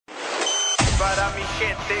Para mi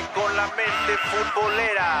gente con la mente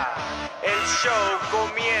futbolera, el show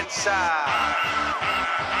comienza.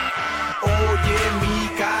 Oye mi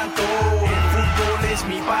canto, el fútbol es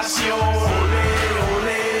mi pasión. Olé,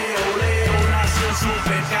 olé, olé, nación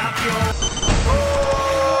supercampeón.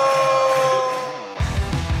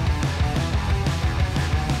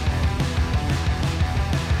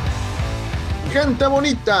 Gente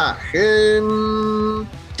bonita,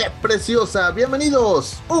 gente preciosa,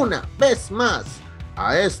 bienvenidos una vez más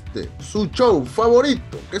a este, su show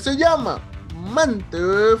favorito que se llama Mente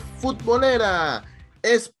Futbolera.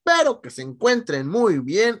 Espero que se encuentren muy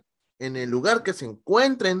bien en el lugar que se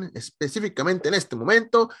encuentren, específicamente en este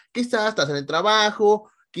momento. Quizás estás en el trabajo,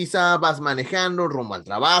 quizás vas manejando rumbo al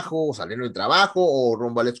trabajo, o saliendo del trabajo, o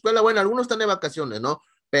rumbo a la escuela. Bueno, algunos están de vacaciones, ¿no?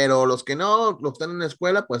 Pero los que no, los que están en la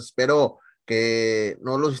escuela, pues espero que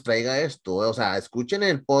no los distraiga esto, o sea, escuchen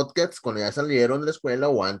el podcast cuando ya salieron de la escuela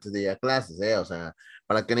o antes de ir a clases, o sea,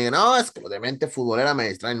 para que digan, no, es que de mente futbolera me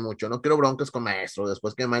distraen mucho, no quiero broncas con maestros,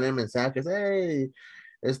 después que me manden mensajes, hey,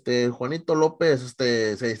 Juanito López,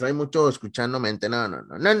 se distrae mucho escuchando mente, no,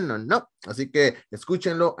 así que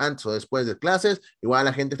escúchenlo antes o después de clases, igual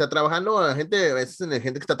la gente está trabajando, la gente, a veces la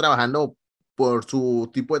gente que está trabajando por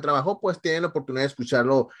su tipo de trabajo, pues tienen la oportunidad de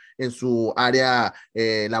escucharlo en su área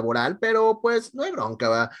laboral, pero pues no hay bronca,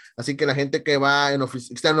 ¿va? Así que la gente que va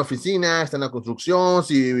está en la oficina, está en la construcción,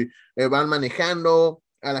 si van manejando,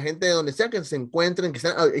 a la gente de donde sea que se encuentren,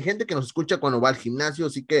 hay gente que nos escucha cuando va al gimnasio,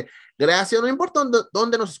 así que gracias, no importa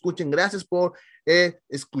dónde nos escuchen, gracias por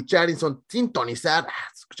escuchar y sintonizar,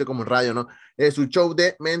 escuché como en radio, ¿no? Su show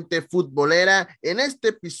de Mente Futbolera en este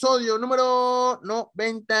episodio número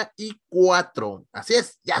 94. Así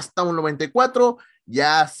es, ya estamos en 94,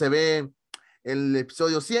 ya se ve el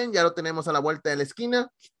episodio 100, ya lo tenemos a la vuelta de la esquina.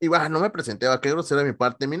 Y bueno, no me presenté, va, qué grosera de mi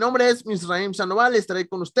parte. Mi nombre es Misraim Sandoval, estaré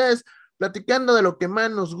con ustedes platicando de lo que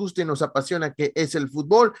más nos gusta y nos apasiona, que es el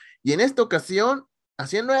fútbol. Y en esta ocasión,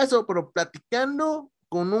 haciendo eso, pero platicando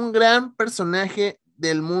con un gran personaje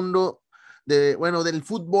del mundo del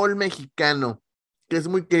fútbol mexicano, que es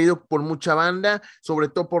muy querido por mucha banda, sobre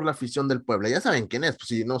todo por la afición del Puebla. Ya saben quién es, pues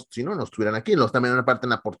si no estuvieran aquí, los también una parte en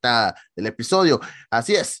la portada del episodio.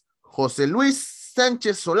 Así es, José Luis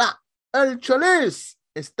Sánchez Solá, el Cholés,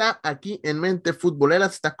 está aquí en Mente Futbolera,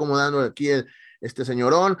 se está acomodando aquí este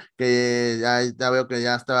señorón, que ya veo que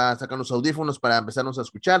ya estaba sacando los audífonos para empezarnos a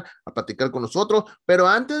escuchar, a platicar con nosotros, pero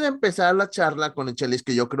antes de empezar la charla con el Chelis,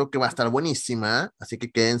 que yo creo que va a estar buenísima, así que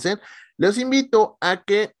quédense, les invito a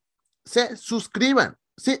que se suscriban,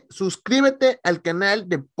 sí, suscríbete al canal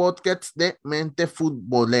de podcasts de Mente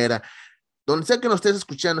Futbolera, donde sea que nos estés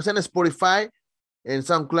escuchando, sea en Spotify, en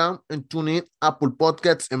SoundCloud, en TuneIn, Apple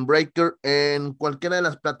Podcasts, en Breaker, en cualquiera de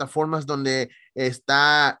las plataformas donde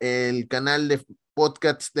está el canal de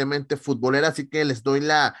podcasts de Mente Futbolera, así que les doy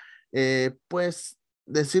pues,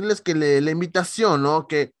 decirles que la invitación, ¿no?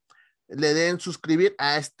 Que le den suscribir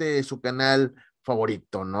a su canal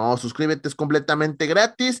favorito, ¿no? Suscríbete, es completamente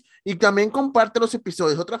gratis y también comparte los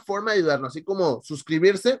episodios, otra forma de ayudarnos, así como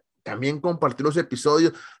suscribirse, también compartir los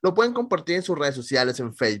episodios, lo pueden compartir en sus redes sociales,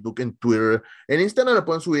 en Facebook, en Twitter, en Instagram lo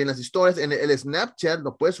pueden subir en las historias, en el Snapchat,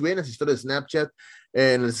 lo puedes subir en las historias de Snapchat,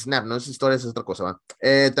 en el Snap, no es historias, es otra cosa, ¿va?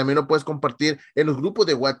 También lo puedes compartir en los grupos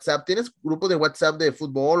de WhatsApp, tienes grupos de WhatsApp de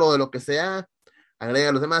fútbol o de lo que sea,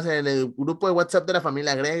 agrega los demás en el grupo de WhatsApp de la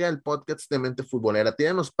familia, agrega el podcast de Mente Futbolera,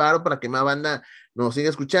 tíranos paro para que más banda nos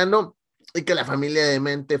siga escuchando y que la familia de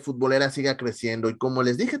Mente Futbolera siga creciendo, y como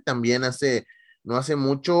les dije también no hace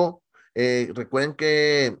mucho, recuerden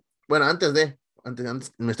que, bueno, antes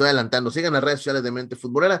me estoy adelantando, sigan las redes sociales de Mente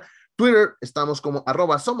Futbolera, Twitter, estamos como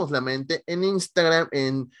 @SomosLaMente, en Instagram,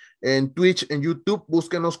 en Twitch, en YouTube,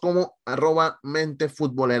 búsquenos como @Mente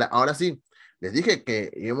Futbolera. Ahora sí, les dije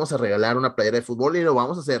que íbamos a regalar una playera de fútbol y lo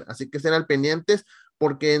vamos a hacer, así que estén al pendientes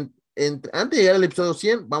porque antes de llegar al episodio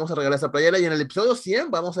 100 vamos a regalar esa playera y en el episodio 100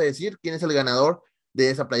 vamos a decir quién es el ganador de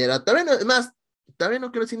esa playera. También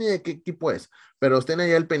no quiero decir ni de qué equipo es, pero estén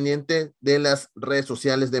ahí al pendiente de las redes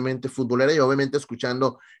sociales de Mente Futbolera y obviamente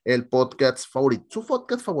escuchando el podcast favorito, su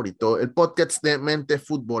podcast favorito, el podcast de Mente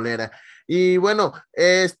Futbolera. Y bueno,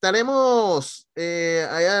 estaremos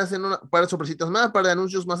allá haciendo un par de sorpresitas más, un par de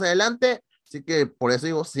anuncios más adelante, así que por eso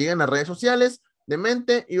digo, sigan las redes sociales de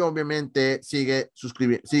Mente y obviamente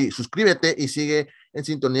suscríbete y sigue en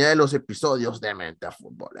sintonía de los episodios de Mente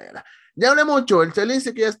Futbolera. Ya hablé mucho, el Chalín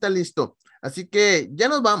dice que ya está listo, así que ya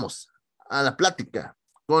nos vamos a la plática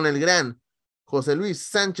con el gran José Luis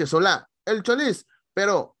Sánchez Solá, el Cholís,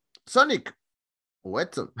 pero Sonic o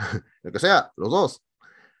Edson, lo que sea, los dos,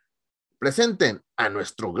 presenten a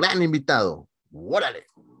nuestro gran invitado. ¡Órale!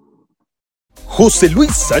 José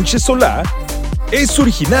Luis Sánchez Solá es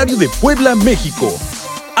originario de Puebla, México.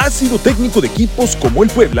 Ha sido técnico de equipos como el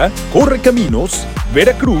Puebla, Correcaminos,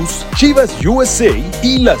 Veracruz, Chivas USA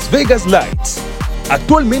y Las Vegas Lights.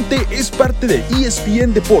 Actualmente es parte de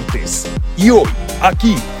ESPN Deportes. Y hoy,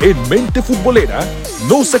 aquí en Mente Futbolera,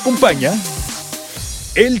 nos acompaña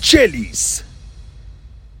el Chelis.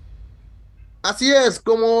 Así es,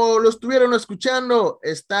 como lo estuvieron escuchando,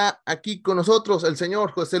 está aquí con nosotros el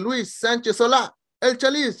señor José Luis Sánchez Solá, el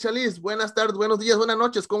Chelis. Chelis, buenas tardes, buenos días, buenas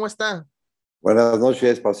noches, ¿cómo está? Buenas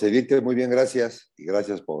noches, para servirte, muy bien, gracias. Y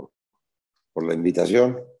gracias por la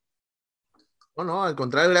invitación. No, al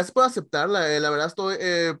contrario, gracias por aceptarla. La verdad estoy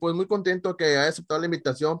pues muy contento que haya aceptado la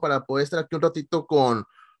invitación para poder estar aquí un ratito con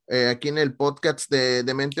aquí en el podcast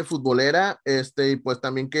de Mente Futbolera, y pues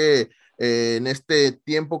también que en este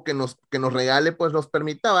tiempo que nos regale, pues nos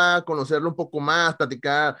permita conocerlo un poco más,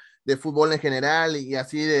 platicar de fútbol en general y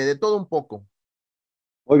así de todo un poco.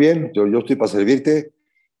 Muy bien, yo estoy para servirte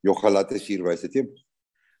y ojalá te sirva este tiempo.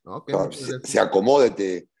 Okay, o sea, se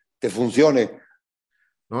acomode, te funcione.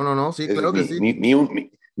 No, sí, claro que sí. Mi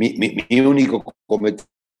único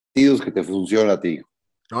cometido es que te funcione a ti.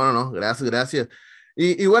 No, gracias.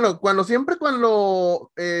 Y bueno, cuando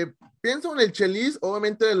pienso en el Chelis,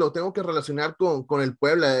 obviamente lo tengo que relacionar con el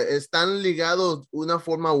Puebla, están ligados de una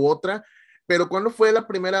forma u otra, pero ¿cuándo fue la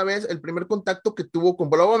primera vez, el primer contacto que tuvo con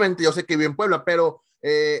Puebla? Obviamente yo sé que vive en Puebla, pero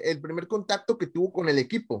el primer contacto que tuvo con el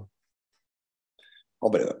equipo.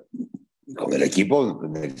 Hombre, con el equipo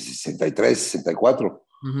en el 63, 64,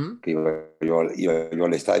 que iba yo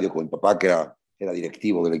al estadio con mi papá, que era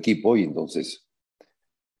directivo del equipo, y entonces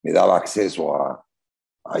me daba acceso a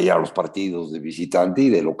ir a los partidos de visitante y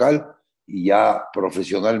de local, y ya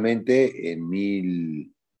profesionalmente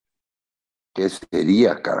 ¿qué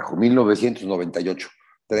sería, carajo? 1998,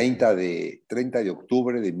 30 de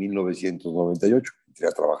octubre de 1998, entré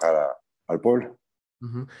a trabajar al Puebla.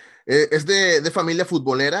 ¿Es de familia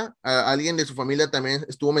futbolera? ¿Alguien de su familia también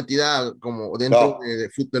estuvo metida como dentro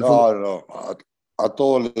del fútbol? No, a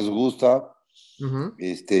todos les gusta,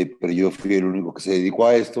 pero yo fui el único que se dedicó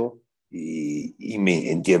a esto y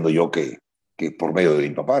me entiendo yo que por medio de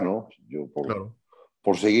mi papá, ¿no? Yo Claro.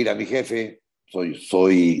 por seguir a mi jefe,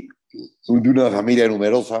 soy de una familia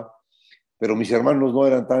numerosa, pero mis hermanos no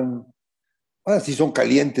eran sí son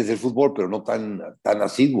calientes del fútbol, pero no tan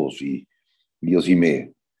asiduos, y yo sí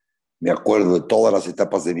me acuerdo de todas las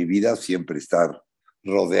etapas de mi vida, siempre estar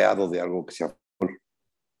rodeado de algo que sea fútbol.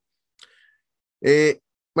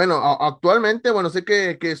 Bueno, actualmente, sé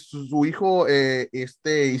que su hijo,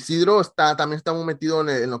 Isidro, también está muy metido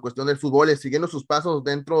en la cuestión del fútbol, siguiendo sus pasos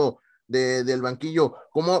dentro del banquillo.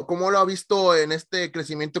 ¿Cómo lo ha visto en este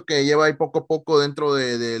crecimiento que lleva ahí poco a poco dentro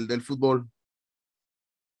del fútbol?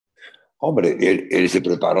 Hombre, él se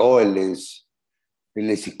preparó, él es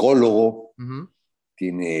psicólogo,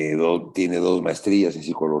 tiene dos maestrías en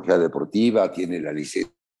psicología deportiva, tiene la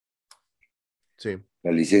licencia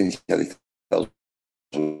de Estados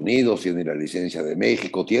Unidos, tiene la licencia de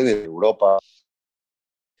México, tiene de Europa.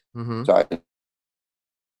 O sea,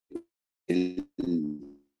 él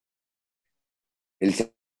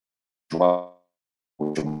se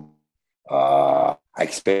mucho a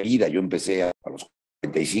experiencia. Yo empecé a los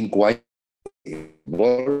 45 años. Él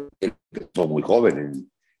empezó muy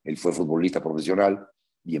joven, él fue futbolista profesional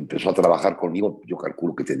y empezó a trabajar conmigo. Yo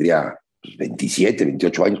calculo que tendría 27,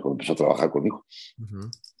 28 años cuando empezó a trabajar conmigo.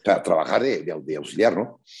 O sea, trabajar de auxiliar,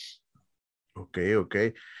 ¿no? Ok.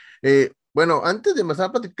 Bueno, antes de empezar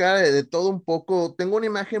a platicar de todo un poco, tengo una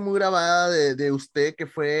imagen muy grabada de usted que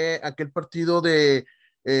fue aquel partido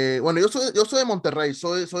bueno, yo soy de Monterrey,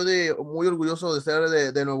 soy muy orgulloso de ser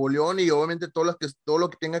de Nuevo León, y obviamente todo lo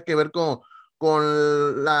que tenga que ver con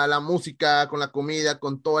la música, con la comida,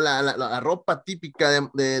 con toda la ropa típica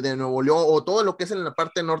de Nuevo León, o todo lo que es en la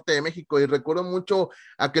parte norte de México. Y recuerdo mucho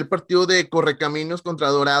aquel partido de Correcaminos contra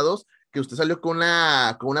Dorados, que usted salió con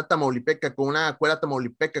una tamaulipeca, con una cuera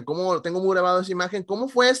tamaulipeca. Tengo muy grabado esa imagen. ¿Cómo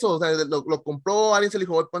fue eso? O sea, ¿lo compró? ¿Alguien se le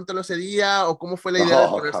dijo, póntelo ese día? ¿O cómo fue la idea de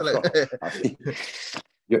ponérsela?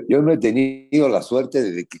 Yo no he tenido la suerte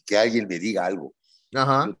de que alguien me diga algo.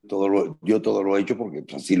 Ajá. Yo todo lo he hecho porque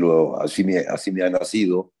pues, así me ha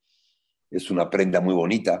nacido. Es una prenda muy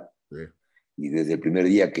bonita. Sí. Y desde el primer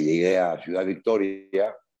día que llegué a Ciudad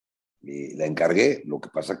Victoria, la encargué. Lo que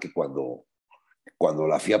pasa es que cuando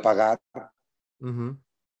la fui a pagar,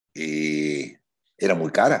 era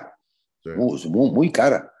muy cara. Sí. Muy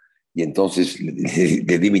cara. Y entonces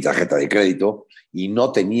le di mi tarjeta de crédito y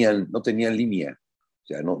no tenían línea. O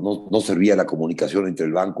sea, no servía la comunicación entre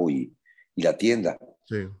el banco y la tienda.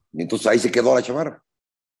 Sí. Y entonces ahí se quedó la chamarra.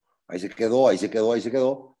 Ahí se quedó.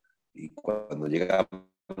 Y cuando llegamos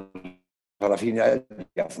a la final,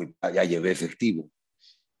 ya llevé efectivo,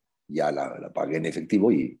 ya la pagué en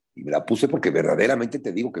efectivo y me la puse porque verdaderamente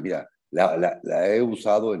te digo que, mira, la he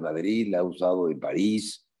usado en Madrid, la he usado en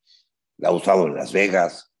París, la he usado en Las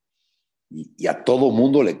Vegas, y a todo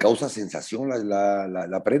mundo le causa sensación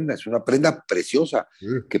la prenda. Es una prenda preciosa,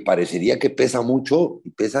 que parecería que pesa mucho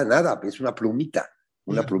y pesa nada, es una plumita,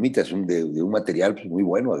 es de un material pues, muy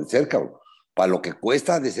bueno, de cerca, cabrón. Para lo que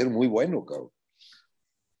cuesta de ser muy bueno, cabrón.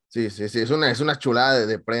 Sí, es una chulada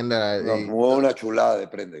de prenda. Una chulada de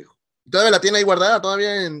prenda, hijo. ¿Todavía la tiene ahí guardada?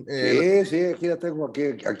 ¿Todavía sí, aquí la tengo,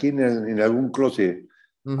 aquí en algún closet.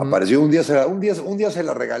 Apareció un día se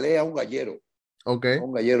la regalé a un gallero. Okay. A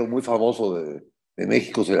un gallero muy famoso de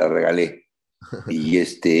México se la regalé.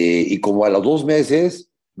 Y como a los 2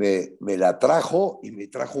 meses me la trajo y me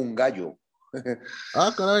trajo un gallo.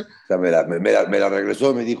 Ah, caray. O sea, me la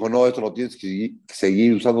regresó y me dijo, no, esto lo tienes que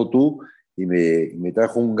seguir usando tú, y me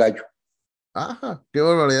trajo un gallo. Ajá, qué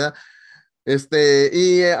barbaridad.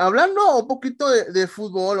 Hablando un poquito de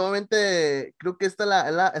fútbol, obviamente creo que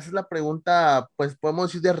esa es la pregunta, pues podemos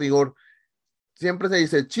decir de rigor. Siempre se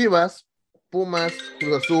dice Chivas, Pumas,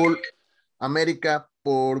 Cruz Azul, América.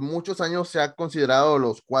 Por muchos años se ha considerado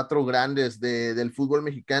los 4 grandes del fútbol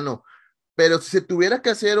mexicano. Pero si se tuviera que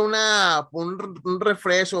hacer un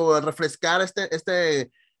refresh o refrescar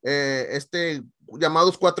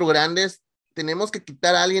llamados 4 grandes, ¿tenemos que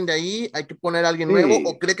quitar a alguien de ahí? ¿Hay que poner a alguien nuevo?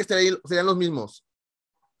 ¿O cree que serían los mismos?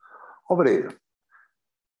 Hombre,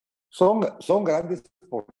 son grandes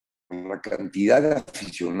por la cantidad de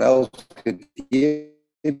aficionados que tienen.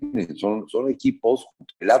 Son equipos,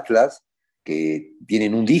 el Atlas, que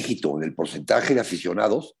tienen un dígito en el porcentaje de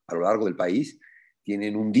aficionados a lo largo del país,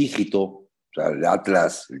 tienen un dígito. O sea, el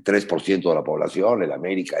Atlas, el 3% de la población, el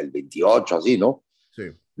América, el 28%, así, ¿no? Sí.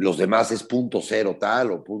 Los demás es .0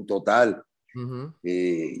 tal o punto tal.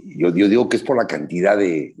 Yo digo que es por la cantidad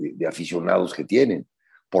de aficionados que tienen.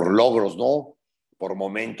 Por logros, no. Por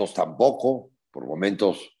momentos tampoco. Por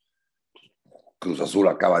momentos, Cruz Azul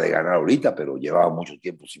acaba de ganar ahorita, pero llevaba mucho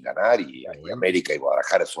tiempo sin ganar, y América y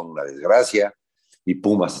Guadalajara son una desgracia, y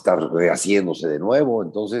Pumas está rehaciéndose de nuevo.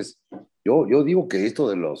 Entonces, yo digo que esto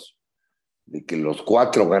de que los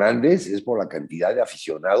 4 grandes es por la cantidad de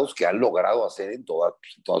aficionados que han logrado hacer en toda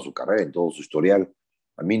su carrera, en todo su historial.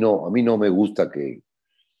 A mí no me gusta que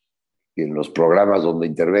en los programas donde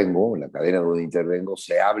intervengo, en la cadena donde intervengo,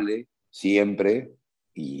 se hable siempre,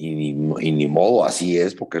 y ni modo, así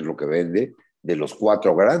es, porque es lo que vende, de los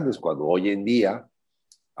 4 grandes, cuando hoy en día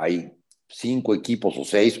hay 5 equipos o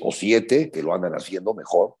 6 o 7 que lo andan haciendo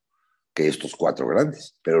mejor que estos 4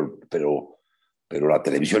 grandes. Pero la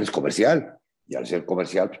televisión es comercial, y al ser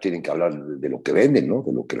comercial pues tienen que hablar de lo que venden, ¿no?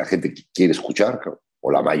 De lo que la gente quiere escuchar,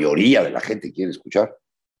 o la mayoría de la gente quiere escuchar.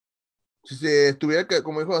 Si se tuviera que,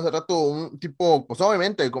 como dijo hace rato, un tipo, pues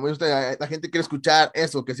obviamente, como dice usted, la gente quiere escuchar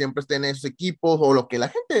eso, que siempre estén esos equipos, o lo que la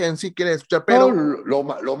gente en sí quiere escuchar, pero... No,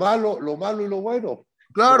 lo malo y lo bueno.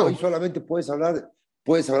 Claro. Hoy solamente puedes hablar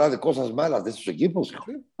de cosas malas de esos equipos.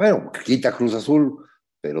 Bueno, quita Cruz Azul,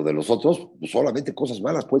 pero de los otros, pues solamente cosas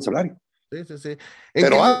malas puedes hablar. Sí.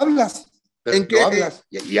 Pero hablas. Hablas.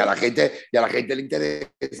 Y a la gente le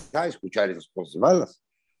interesa escuchar esas cosas malas.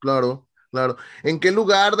 Claro. ¿En qué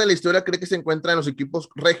lugar de la historia cree que se encuentran los equipos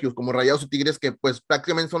regios, como Rayados y Tigres, que pues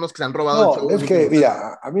prácticamente son los que se han robado el show? Es que,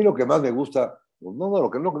 mira, a mí lo que más me gusta, no lo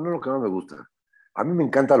que más me gusta, a mí me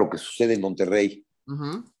encanta lo que sucede en Monterrey,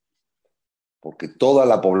 porque toda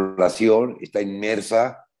la población está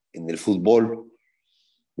inmersa en el fútbol.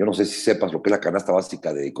 Yo no sé si sepas lo que es la canasta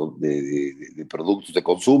básica de productos de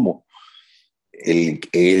consumo. El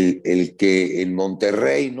que en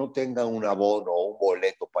Monterrey no tenga un abono o un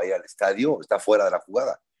boleto para ir al estadio está fuera de la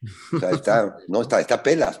jugada. O sea, está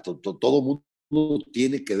pelas. Todo mundo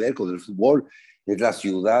tiene que ver con el fútbol. Es la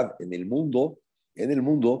ciudad en el mundo,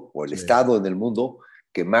 o el estado en el mundo,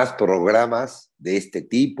 que más programas de este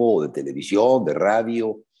tipo, de televisión, de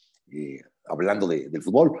radio, hablando del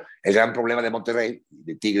fútbol. El gran problema de Monterrey,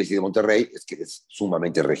 de Tigres y de Monterrey, es que es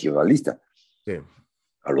sumamente regionalista. Sí.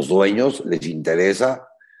 A los dueños les interesa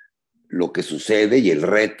lo que sucede y el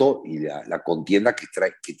reto y la contienda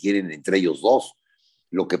que tienen entre ellos dos.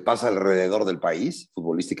 Lo que pasa alrededor del país,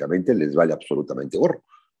 futbolísticamente, les vale absolutamente gorro.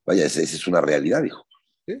 Vaya, esa es una realidad, hijo.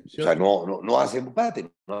 Sí, o sea, no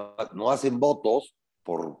hacen votos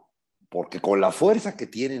porque con la fuerza que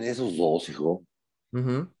tienen esos dos, hijo,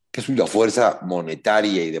 que es una fuerza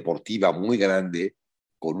monetaria y deportiva muy grande,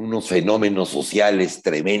 con unos fenómenos sociales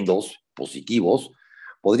tremendos, positivos,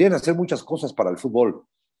 podrían hacer muchas cosas para el fútbol.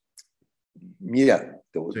 Mira,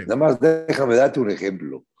 nada más déjame darte un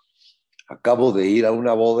ejemplo. Acabo de ir a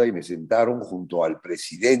una boda y me sentaron junto al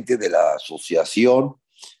presidente de la asociación,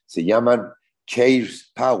 se llaman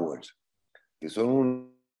Chairs Power, que son unas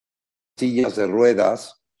sillas de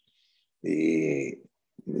ruedas que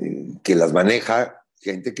las maneja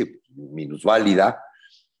gente que minusválida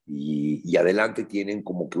y adelante tienen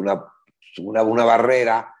como que una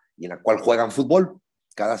barrera y en la cual juegan fútbol.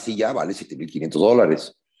 Cada silla vale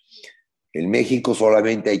 $7,500. En México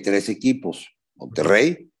solamente hay 3 equipos,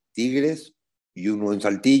 Monterrey, Tigres y uno en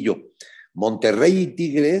Saltillo. Monterrey y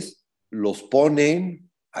Tigres los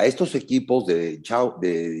ponen a estos equipos de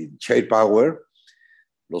Chair Power,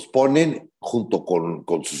 los ponen junto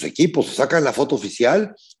con sus equipos, se sacan la foto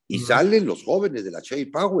oficial y salen los jóvenes de la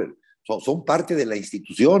Chair Power, son parte de la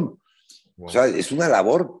institución. Wow. O sea, es una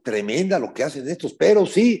labor tremenda lo que hacen estos, pero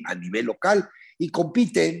sí, a nivel local, y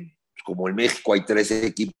compiten, como en México hay 13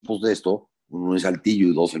 equipos de esto, uno en Saltillo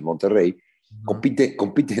y 2 en Monterrey,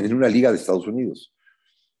 compiten en una liga de Estados Unidos.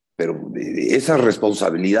 Pero esas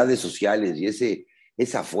responsabilidades sociales y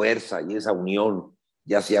esa fuerza y esa unión,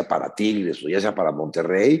 ya sea para Tigres o ya sea para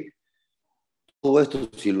Monterrey, todo esto,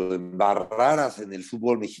 si lo embarraras en el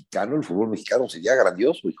fútbol mexicano sería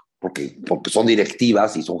grandioso, hijo, porque son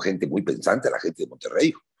directivas y son gente muy pensante, la gente de Monterrey,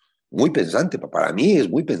 hijo. Muy pensante, para mí es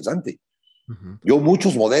muy pensante. Yo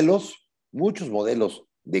muchos modelos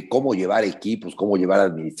de cómo llevar equipos, cómo llevar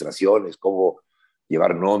administraciones, cómo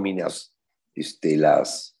llevar nóminas,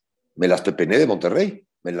 me las pepené de Monterrey,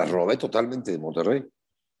 me las robé totalmente de Monterrey.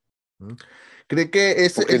 ¿Cree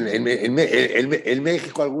que en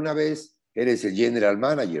México alguna vez eres el general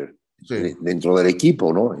manager dentro del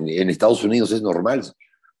equipo, ¿no? En Estados Unidos es normal,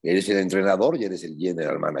 eres el entrenador y eres el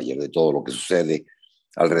general manager de todo lo que sucede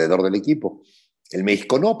alrededor del equipo. En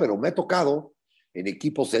México no, pero me ha tocado en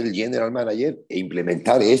equipos ser el general manager e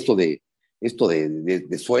implementar esto de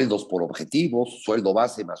sueldos por objetivos, sueldo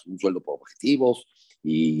base más un sueldo por objetivos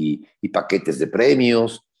y paquetes de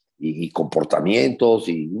premios y comportamientos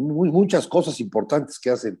y muchas cosas importantes que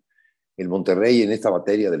hacen en Monterrey en esta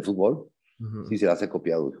materia del fútbol. Sí se las he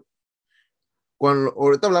copiado. Cuando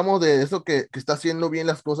ahorita hablamos de eso que está haciendo bien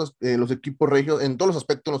las cosas los equipos regios en todos los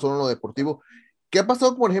aspectos, no solo en lo deportivo. ¿Qué ha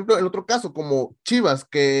pasado, por ejemplo, en otro caso, como Chivas,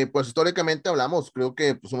 que pues históricamente hablamos, creo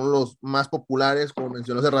que pues, son los más populares, como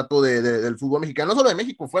mencionó hace rato, del fútbol mexicano, no solo de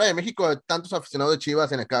México, fuera de México, hay tantos aficionados de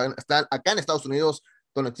Chivas acá en Estados Unidos,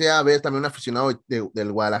 donde sea, ves también un aficionado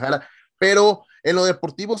del Guadalajara, pero en lo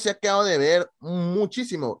deportivo se ha quedado de ver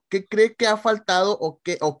muchísimo. ¿Qué cree que ha faltado o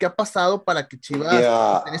qué ha pasado para que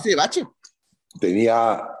Chivas en ese bache?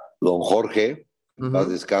 Tenía don Jorge, en paz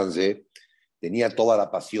descanse, tenía toda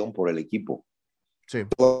la pasión por el equipo. Sí.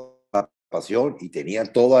 Toda la pasión y tenía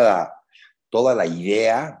toda la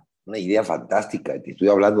idea, una idea fantástica. Te estoy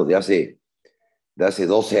hablando de hace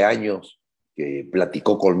 12 años que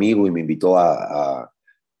platicó conmigo y me invitó a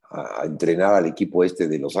entrenar al equipo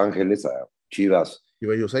de Los Ángeles, a Chivas,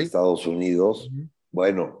 Estados Unidos.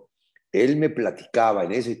 Bueno, él me platicaba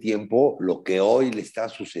en ese tiempo lo que hoy le está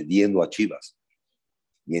sucediendo a Chivas.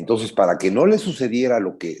 Y entonces, para que no le sucediera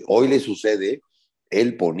lo que hoy le sucede,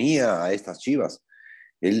 él ponía a estas Chivas.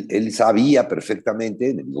 Él sabía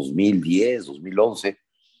perfectamente en el 2010, 2011,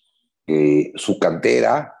 que su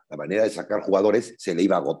cantera, la manera de sacar jugadores, se le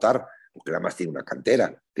iba a agotar, porque nada más tiene una cantera,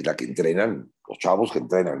 que es la que entrenan los chavos que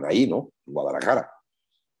entrenan ahí, ¿no? En Guadalajara.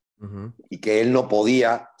 Y que él no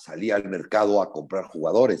podía salir al mercado a comprar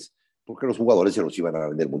jugadores, porque los jugadores se los iban a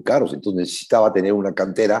vender muy caros. Entonces necesitaba tener una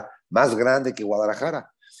cantera más grande que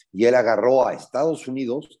Guadalajara. Y él agarró a Estados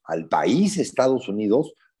Unidos, al país Estados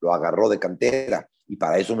Unidos, lo agarró de cantera. Y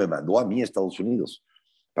para eso me mandó a mí a Estados Unidos,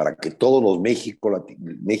 para que todos los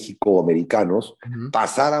México-americanos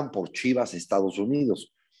pasaran por Chivas Estados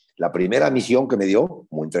Unidos. La primera misión que me dio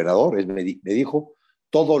como entrenador me dijo,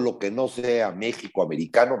 todo lo que no sea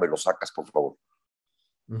México-americano me lo sacas, por favor.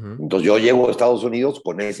 Entonces yo llego a Estados Unidos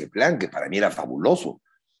con ese plan, que para mí era fabuloso.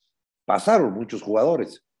 Pasaron muchos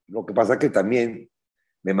jugadores. Lo que pasa es que también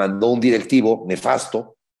me mandó un directivo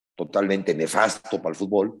nefasto, totalmente nefasto para el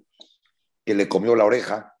fútbol, que le comió la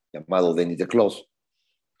oreja, llamado Denis de Clos.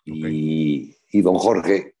 Y don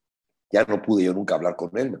Jorge, ya no pude yo nunca hablar con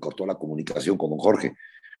él, me cortó la comunicación con don Jorge,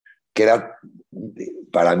 que era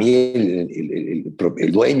para mí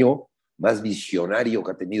el dueño más visionario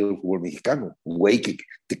que ha tenido el fútbol mexicano, un güey que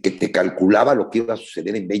te calculaba lo que iba a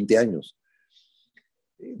suceder en 20 años.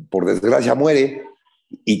 Por desgracia muere,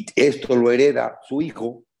 y esto lo hereda su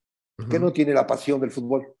hijo, que no tiene la pasión del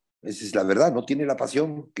fútbol. Esa es la verdad, no tiene la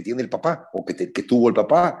pasión que tiene el papá, o que tuvo el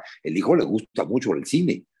papá. El hijo le gusta mucho el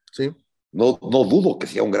cine. Sí. No dudo que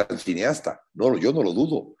sea un gran cineasta, yo no lo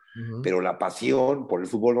dudo, pero la pasión por el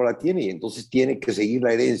fútbol no la tiene, y entonces tiene que seguir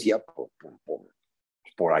la herencia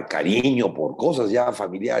por el cariño, por cosas ya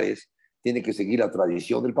familiares, tiene que seguir la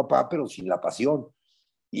tradición del papá, pero sin la pasión.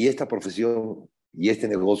 Y esta profesión y este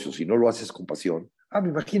negocio, si no lo haces con pasión, me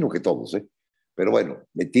imagino que todos, pero bueno,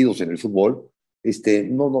 metidos en el fútbol,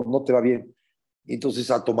 no te va bien. Entonces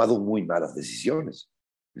ha tomado muy malas decisiones.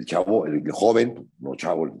 El chavo, el joven, no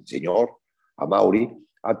chavo, el señor, Amaury,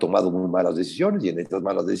 ha tomado muy malas decisiones, y en estas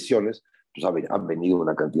malas decisiones pues han venido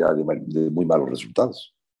una cantidad de muy malos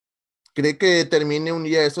resultados. ¿Cree que termine un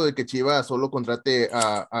día eso de que Chivas solo contrate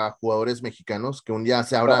a jugadores mexicanos, que un día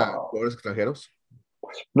se abra jugadores extranjeros?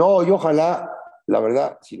 No, y ojalá, la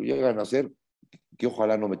verdad, si lo llegan a hacer, que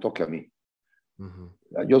ojalá no me toque a mí.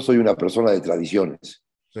 Yo soy una persona de tradiciones.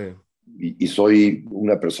 Sí. Y soy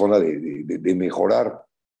una persona de mejorar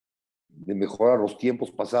los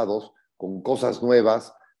tiempos pasados con cosas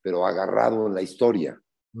nuevas, pero agarrado en la historia.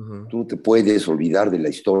 Tú te puedes olvidar de la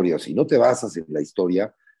historia. Si no te basas en la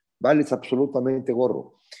historia, vales absolutamente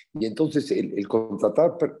gorro. Y entonces el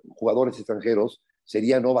contratar jugadores extranjeros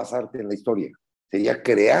sería no basarte en la historia, sería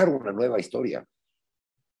crear una nueva historia.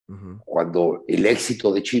 Cuando el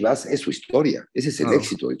éxito de Chivas es su historia, ese es el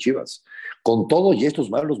éxito de Chivas, con todos y estos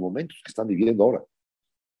malos momentos que están viviendo ahora.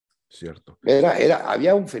 Cierto.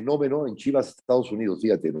 Había un fenómeno en Chivas, Estados Unidos,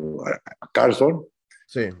 fíjate, ¿no? A Carson,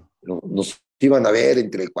 sí. Nos iban a ver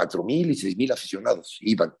entre 4,000 y 6,000 aficionados,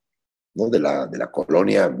 iban, ¿no? de la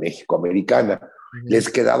colonia mexicoamericana. Les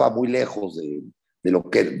quedaba muy lejos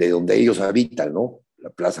de donde ellos habitan, ¿no? La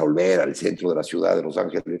Plaza Olvera, el centro de la ciudad de Los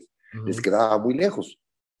Ángeles, les quedaba muy lejos.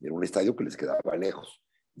 Era un estadio que les quedaba lejos.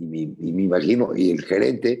 Y me imagino, y el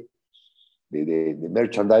gerente de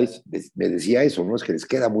merchandise me decía eso, ¿no? Es que les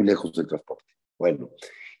queda muy lejos del transporte. Bueno,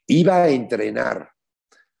 iba a entrenar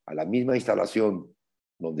a la misma instalación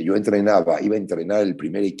donde yo entrenaba, iba a entrenar el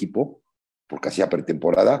primer equipo, porque hacía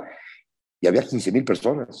pretemporada, y había 15,000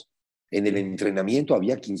 personas. En el entrenamiento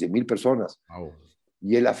había 15,000 personas. Wow.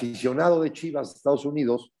 Y el aficionado de Chivas de Estados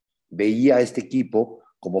Unidos veía a este equipo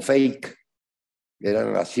como fake.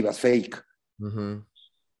 Eran las Chivas fake.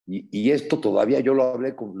 Y esto todavía yo lo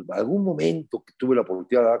hablé con algún momento que tuve la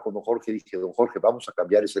oportunidad de hablar con don Jorge. Dije, don Jorge, vamos a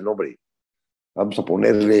cambiar ese nombre. Vamos a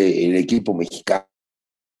ponerle el equipo mexicano,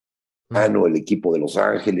 el equipo de Los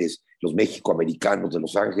Ángeles, los mexicoamericanos de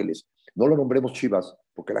Los Ángeles. No lo nombremos Chivas,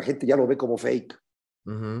 porque la gente ya lo ve como fake.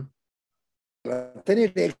 Para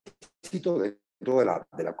tener éxito dentro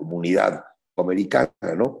de la comunidad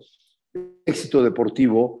americana, ¿no? El éxito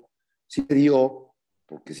deportivo sí dio,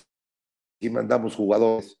 porque sí mandamos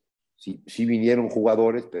jugadores, sí vinieron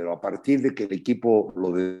jugadores, pero a partir de que el equipo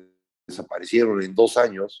lo desaparecieron en 2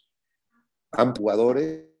 años, han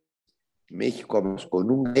jugadores México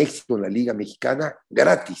con un éxito en la Liga Mexicana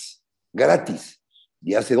gratis.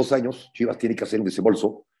 Y hace 2 años Chivas tiene que hacer un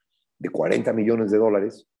desembolso de $40 millones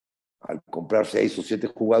al comprar 6 o 7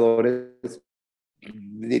 jugadores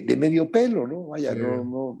de medio pelo, ¿no? Vaya, sí.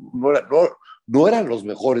 No eran los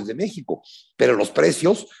mejores de México, pero los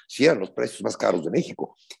precios sí eran los precios más caros de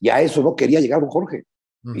México. Y a eso no quería llegar don Jorge.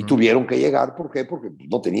 Y tuvieron que llegar, ¿por qué? Porque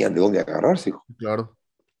no tenían de dónde agarrarse. Claro,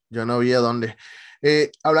 ya no había dónde.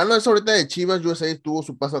 Hablando de eso ahorita de Chivas USA, tuvo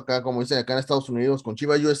su paso acá, como dicen acá en Estados Unidos, con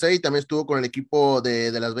Chivas USA, y también estuvo con el equipo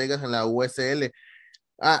de Las Vegas en la USL.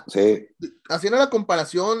 Sí. Haciendo la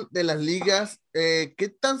comparación de las ligas,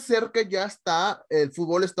 ¿qué tan cerca ya está el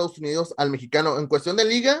fútbol de Estados Unidos al mexicano? En cuestión de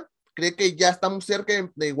liga, ¿cree que ya está muy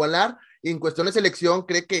cerca de igualar? Y en cuestión de selección,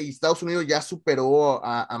 ¿cree que Estados Unidos ya superó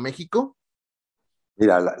a México?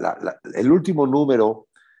 Mira, el último número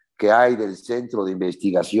que hay del Centro de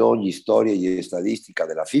Investigación, Historia y Estadística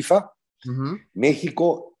de la FIFA,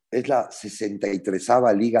 México es la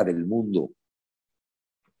 63ª liga del mundo.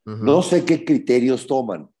 No sé qué criterios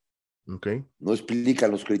toman. No explican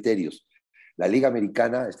los criterios. La Liga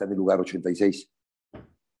Americana está en el lugar 86.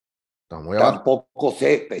 Está muy abajo. Tampoco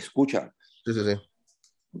sé, escucha. Sí.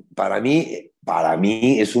 Para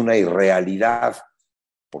mí es una irrealidad,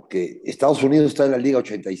 porque Estados Unidos está en la Liga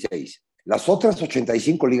 86. Las otras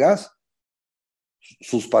 85 ligas,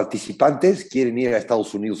 sus participantes quieren ir a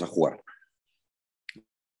Estados Unidos a jugar.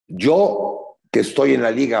 Yo, que estoy en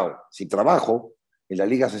la liga sin trabajo, en la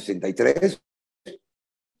Liga 63,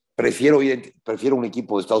 prefiero un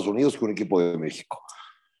equipo de Estados Unidos que un equipo de México.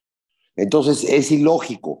 Entonces, es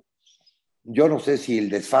ilógico. Yo no sé si el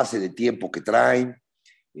desfase de tiempo que traen,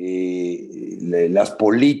 las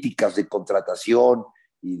políticas de contratación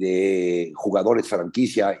y de jugadores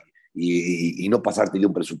franquicia y no pasarte de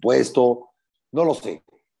un presupuesto, no lo sé.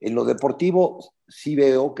 En lo deportivo sí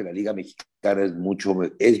veo que la Liga Mexicana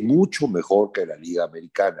es mucho mejor que la Liga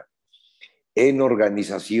Americana. en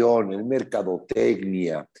organización, en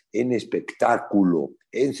mercadotecnia, en espectáculo,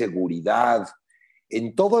 en seguridad,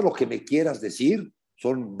 en todo lo que me quieras decir,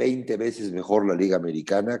 son 20 veces mejor la Liga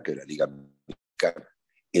Americana que la Liga Mexicana.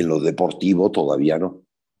 En lo deportivo todavía no.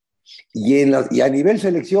 Y a nivel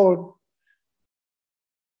selección,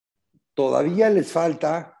 todavía les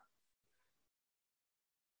falta,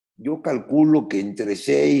 yo calculo que entre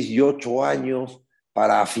 6 y 8 años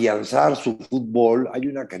para afianzar su fútbol. Hay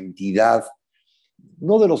una cantidad,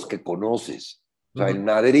 no de los que conoces. O sea, en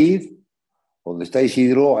Madrid, donde está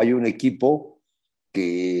Isidro, hay un equipo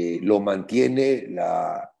que lo mantiene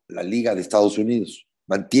la Liga de Estados Unidos.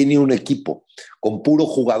 Mantiene un equipo con puro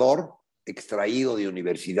jugador extraído de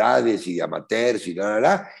universidades y de amateurs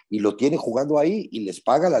y lo tiene jugando ahí y les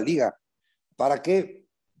paga la liga. ¿Para qué?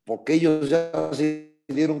 Porque ellos ya se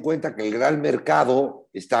dieron cuenta que el gran mercado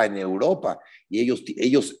está en Europa y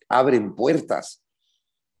ellos abren puertas.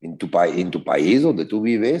 En tu país donde tú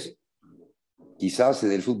vives, quizás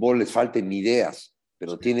del fútbol les falten ideas,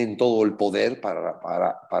 pero tienen todo el poder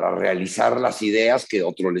para realizar las ideas que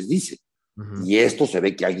otro les dice. Y esto se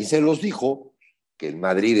ve que alguien se los dijo, que el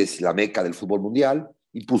Madrid es la meca del fútbol mundial,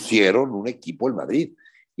 y pusieron un equipo en Madrid.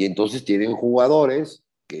 Y entonces tienen jugadores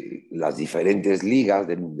que las diferentes ligas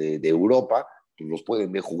de Europa pues los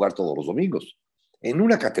pueden ver jugar todos los domingos. En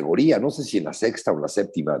una categoría, no sé si en la sexta o en la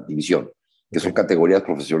séptima división, que son categorías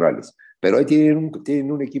profesionales. Pero ahí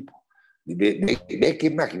tienen un equipo. Ve qué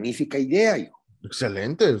magnífica idea, hijo.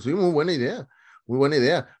 Excelente, sí, muy buena idea. Muy buena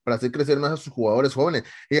idea para hacer crecer más a sus jugadores jóvenes.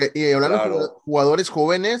 Y hablando de jugadores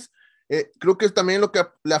jóvenes, creo que es también lo que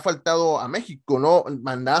le ha faltado a México, ¿no?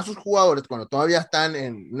 Mandar a sus jugadores cuando todavía están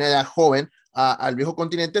en una edad joven al viejo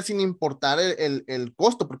continente sin importar el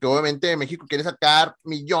costo, porque obviamente México quiere sacar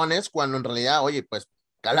millones cuando en realidad, oye, pues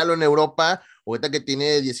cálalo en Europa, ahorita que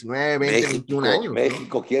tiene 19, 20, 21 años.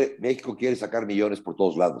 México quiere sacar millones por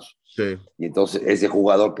todos lados. Sí. Y entonces ese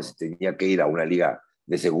jugador que se tenía que ir a una liga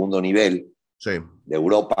de segundo nivel, sí, de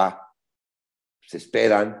Europa, se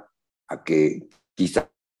esperan a que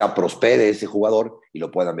quizá prospere ese jugador y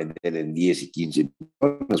lo puedan vender en 10 y 15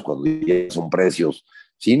 millones cuando ya son precios,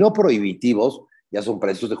 si no prohibitivos, ya son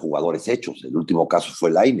precios de jugadores hechos. El último caso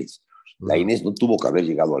fue Lainez. Lainez no tuvo que haber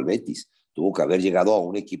llegado al Betis, tuvo que haber llegado a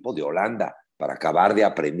un equipo de Holanda para acabar de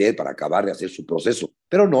aprender, para acabar de hacer su proceso.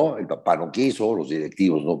 Pero no, el papá no quiso, los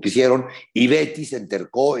directivos no quisieron, y Betis se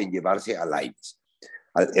entercó en llevarse a Lainez.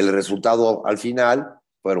 El resultado al final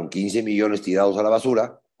fueron 15 millones tirados a la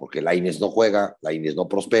basura, porque Lainez no juega, Lainez no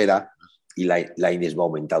prospera, y Lainez no ha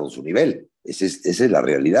aumentado su nivel. Esa es la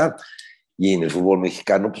realidad. Y en el fútbol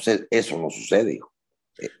mexicano, pues eso no sucede, hijo.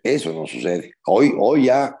 Eso no sucede. Hoy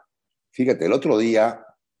ya, fíjate, el otro día,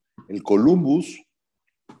 el Columbus,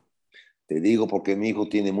 te digo porque mi hijo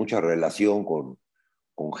tiene mucha relación con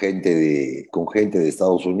gente de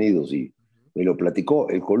Estados Unidos y me lo platicó.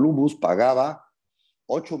 El Columbus pagaba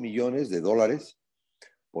 $8 millones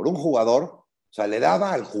por un jugador, o sea, le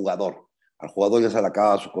daba al jugador ya se le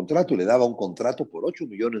acababa su contrato y le daba un contrato por $8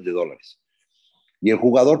 millones. Y el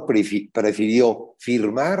jugador prefirió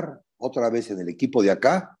firmar otra vez en el equipo de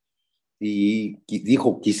acá y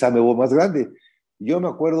dijo, quizá me voy más grande. Yo me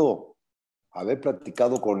acuerdo haber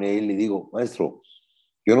platicado con él y digo, maestro,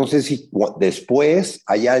 yo no sé si después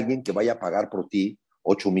hay alguien que vaya a pagar por ti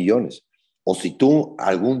 8 millones, o si tú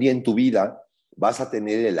algún día en tu vida vas a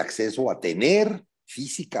tener el acceso a tener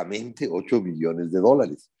físicamente $8 millones.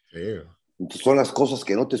 Sí. Entonces son las cosas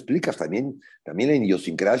que no te explicas. También la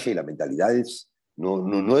idiosincrasia y la mentalidad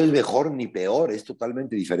no es mejor ni peor, es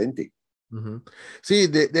totalmente diferente. Sí,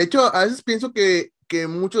 de hecho, a veces pienso que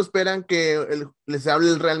muchos esperan que les hable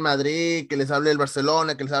el Real Madrid, que les hable el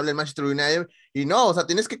Barcelona, que les hable el Manchester United, y no, o sea,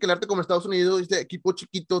 tienes que quedarte como Estados Unidos, este equipo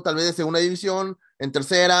chiquito, tal vez de segunda división, en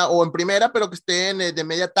tercera o en primera, pero que estén de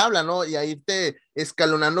media tabla, ¿no? Y a irte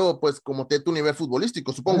escalonando, pues, como te tu nivel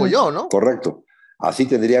futbolístico, supongo yo, ¿no? Correcto. Así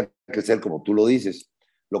tendría que ser como tú lo dices.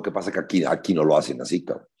 Lo que pasa es que aquí no lo hacen así,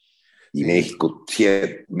 cabrón. Y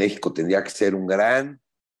sí. México tendría que ser un gran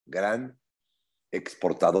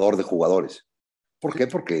exportador de jugadores. ¿Por qué?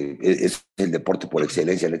 Porque es el deporte por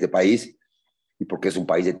excelencia en este país y porque es un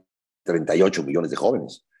país de 38 millones de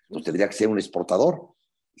jóvenes. Entonces tendría que ser un exportador.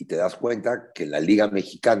 Y te das cuenta que en la Liga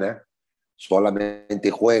Mexicana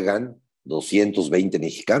solamente juegan 220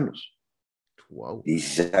 mexicanos. Wow. Y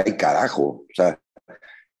dices, ay, carajo. O sea,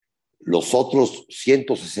 los otros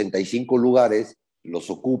 165 lugares los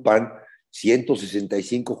ocupan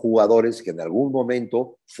 165 jugadores que en algún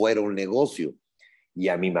momento fueron negocio. Y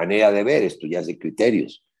a mi manera de ver, esto ya es de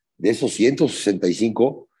criterios, de esos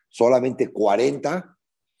 165, solamente 40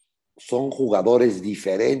 son jugadores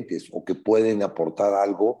diferentes o que pueden aportar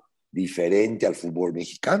algo diferente al fútbol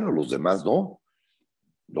mexicano, los demás no.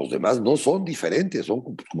 Los demás no son diferentes, son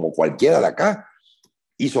como cualquiera de acá.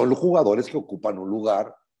 Y son los jugadores que ocupan un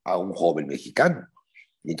lugar a un joven mexicano.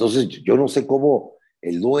 Entonces, yo no sé cómo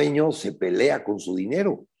el dueño se pelea con su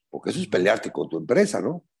dinero, porque eso es pelearte con tu empresa,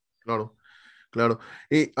 ¿no? Claro, claro.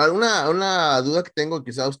 Y una duda que tengo,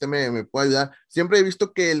 quizás usted me pueda ayudar. Siempre he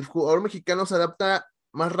visto que el jugador mexicano se adapta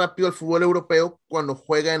más rápido al fútbol europeo cuando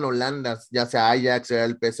juega en Holanda, ya sea Ajax, sea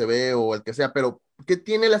el PSV o el que sea, pero ¿qué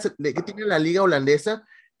tiene la liga holandesa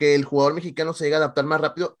que el jugador mexicano se llega a adaptar más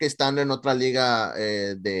rápido que estando en otra liga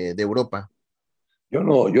de Europa?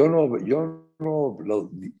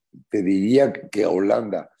 Te diría que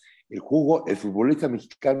Holanda, el futbolista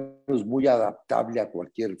mexicano es muy adaptable a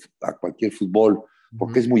cualquier fútbol,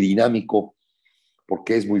 porque es muy dinámico,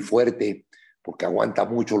 porque es muy fuerte, porque aguanta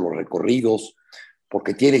mucho los recorridos,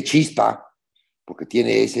 porque tiene chispa, porque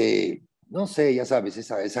tiene ese, no sé, ya sabes,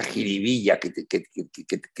 esa jiribilla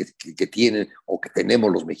que tienen o que tenemos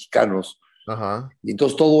los mexicanos. Ajá. Y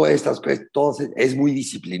entonces todo es muy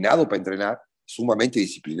disciplinado para entrenar, sumamente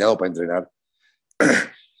disciplinado para entrenar.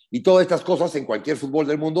 Y todas estas cosas en cualquier fútbol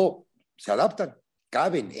del mundo se adaptan,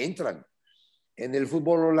 caben, entran. En el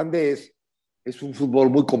fútbol holandés es un fútbol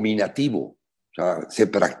muy combinativo, o sea, se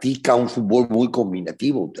practica un fútbol muy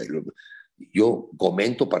combinativo. Yo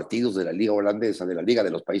comento partidos de la liga holandesa, de la liga de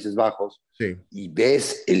los Países Bajos, sí, y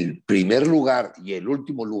ves el primer lugar y el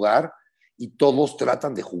último lugar y todos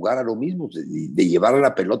tratan de jugar a lo mismo, de llevar a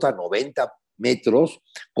la pelota a 90 metros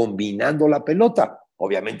combinando la pelota.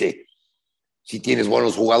 Obviamente, si tienes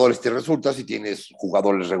buenos jugadores te resulta, si tienes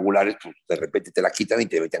jugadores regulares, pues de repente te la quitan y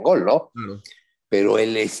te meten gol, ¿no? claro. Pero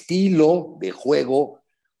el estilo de juego,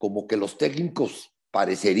 como que los técnicos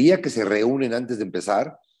parecería que se reúnen antes de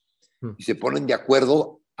empezar y se ponen de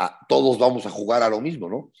acuerdo todos vamos a jugar a lo mismo,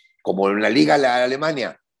 ¿no? Como en la Liga de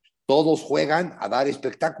Alemania, todos juegan a dar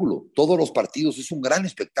espectáculo, todos los partidos es un gran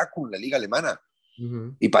espectáculo en la Liga Alemana.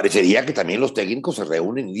 Y parecería que también los técnicos se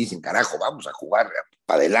reúnen y dicen, carajo, vamos a jugar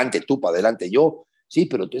para adelante tú, para adelante yo. Sí,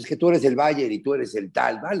 pero es que tú eres el Bayern y tú eres el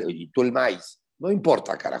tal, ¿vale? Y tú el Mainz. No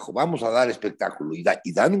importa, carajo, vamos a dar espectáculo. Y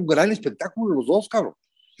dan un gran espectáculo los dos, cabrón.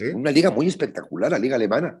 ¿Sí? Una liga muy espectacular, la Liga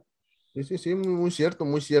Alemana. Sí, muy cierto,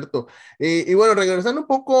 muy cierto. Y bueno, regresando un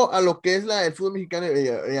poco a lo que es el fútbol mexicano,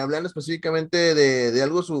 hablando específicamente de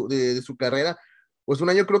algo de su carrera, pues un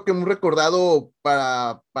año creo que muy recordado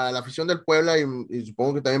para la afición del Puebla y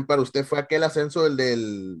supongo que también para usted fue aquel ascenso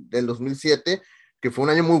del 2007, que fue un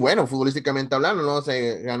año muy bueno futbolísticamente hablando, ¿no?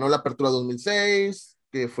 Se ganó la Apertura 2006,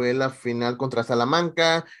 que fue la final contra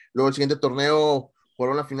Salamanca, luego el siguiente torneo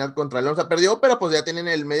fueron la final contra León, o sea, perdió, pero pues ya tienen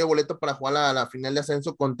el medio boleto para jugar la final de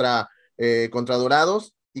ascenso contra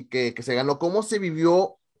Dorados y que se ganó. ¿Cómo se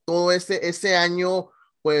vivió todo ese año,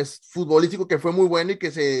 pues, futbolístico que fue muy bueno y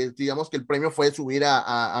que digamos que el premio fue subir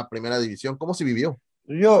a primera división? ¿Cómo se vivió?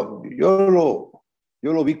 Yo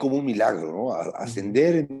lo vi como un milagro, ¿no?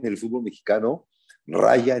 Ascender en el fútbol mexicano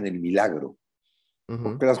raya en el milagro.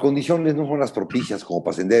 Porque las condiciones no son las propicias como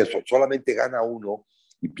para ascender, solamente gana uno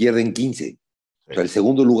y pierden 15. Sí. O sea, el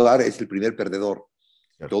segundo lugar es el primer perdedor.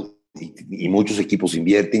 Y muchos equipos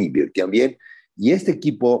invirtían bien. Y este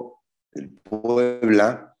equipo, el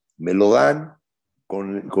Puebla, me lo dan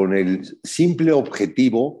con el simple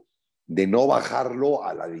objetivo de no bajarlo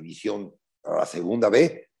a la división, a la segunda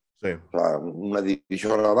B, sí. O sea, una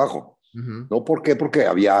división abajo. ¿No? ¿Por qué? Porque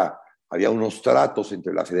había unos tratos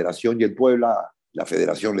entre la federación y el Puebla. La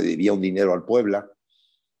federación le debía un dinero al Puebla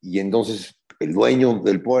y entonces el dueño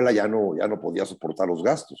del Puebla ya no podía soportar los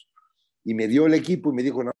gastos. Y me dio el equipo y me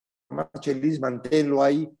dijo, no, Chelis, manténlo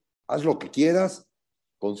ahí, haz lo que quieras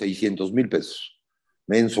con 600,000 pesos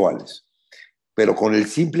mensuales, pero con el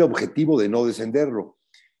simple objetivo de no descenderlo.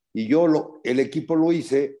 Y el equipo lo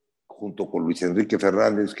hice junto con Luis Enrique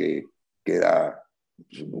Fernández, que era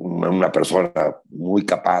una persona muy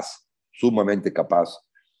capaz, sumamente capaz.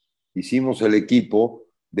 Hicimos el equipo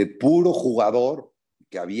de puro jugador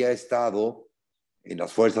que había estado en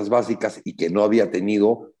las fuerzas básicas y que no había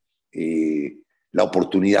tenido la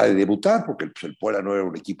oportunidad de debutar, porque el Puebla no era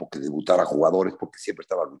un equipo que debutara jugadores porque siempre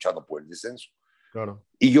estaba luchando por el descenso. Claro.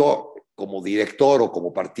 Y yo, como director o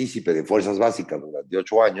como partícipe de fuerzas básicas durante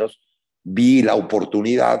 8 años, vi la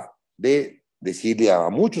oportunidad de decirle a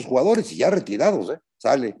muchos jugadores, y ya retirados,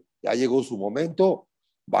 ya llegó su momento,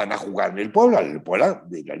 van a jugar en el Puebla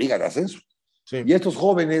de la Liga de Ascenso. Sí. Y estos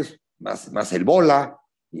jóvenes, más el Bola,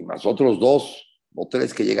 y más otros 2 o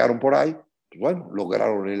 3 que llegaron por ahí, pues bueno,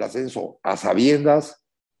 lograron el ascenso a sabiendas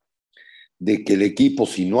de que el equipo,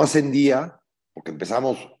 si no ascendía, porque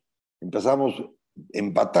empezamos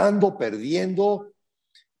empatando, perdiendo,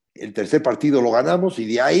 El tercer partido lo ganamos y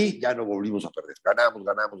de ahí ya no volvimos a perder. Ganamos.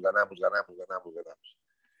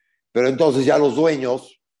 Pero entonces ya los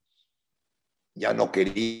dueños ya no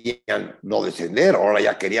querían no descender, ahora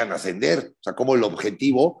ya querían ascender. O sea, como el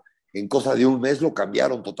objetivo en cosa de un mes lo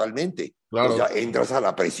cambiaron totalmente. Claro. O sea, entras a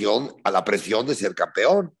la presión de ser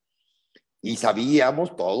campeón. Y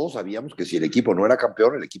todos sabíamos que si el equipo no era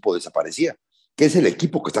campeón, el equipo desaparecía. Que es el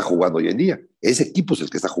equipo que está jugando hoy en día. Ese equipo es el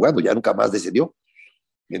que está jugando, ya nunca más descendió.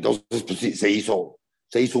 Y entonces, pues sí, se hizo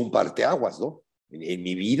un parteaguas, ¿no? En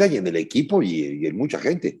mi vida y en el equipo y en mucha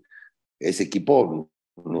gente. Ese equipo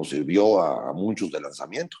nos sirvió a muchos de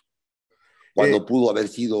lanzamiento. Cuando pudo haber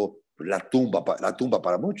sido la tumba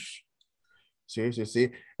para muchos. Sí.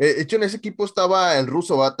 De hecho, en ese equipo estaba el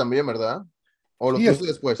ruso, ¿va? También, ¿verdad? ¿O lo tuviste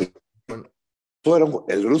después? Bueno.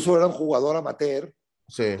 El ruso era un jugador amateur,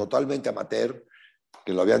 sí. Totalmente amateur,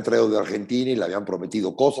 que lo habían traído de Argentina y le habían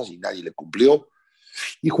prometido cosas y nadie le cumplió.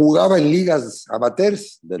 Y jugaba en ligas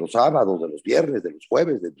amateurs, de los sábados, de los viernes, de los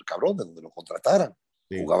jueves, del cabrón, de donde lo contrataran.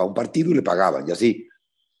 Sí. Jugaba un partido y le pagaban, y así.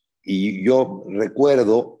 Y yo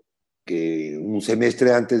recuerdo que un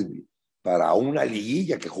semestre antes, para una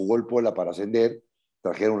liguilla que jugó el Puebla para ascender,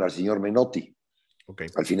 trajeron al señor Menotti. Okay.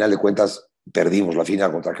 Al final de cuentas, perdimos la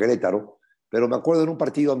final contra Querétaro, pero me acuerdo en un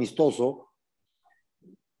partido amistoso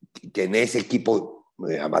que en ese equipo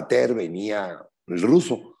amateur venía el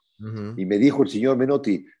ruso. Y me dijo el señor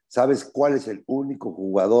Menotti, ¿sabes cuál es el único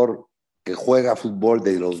jugador que juega fútbol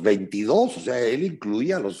de los 22? O sea, él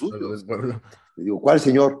incluía a los suyos. Le digo, ¿cuál,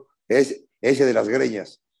 señor? Es ese de las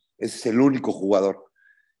greñas. Ese es el único jugador.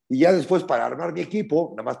 Y ya después, para armar mi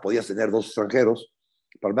equipo, nada más podías tener 2 extranjeros.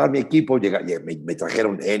 Para armar mi equipo, me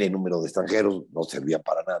trajeron N número de extranjeros, no servía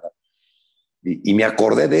para nada. Y me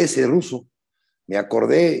acordé de ese ruso. Me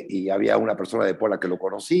acordé y había una persona de Puebla que lo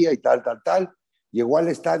conocía y tal. Llegó al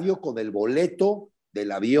estadio con el boleto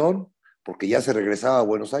del avión porque ya se regresaba a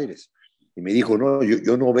Buenos Aires. Y me dijo, no,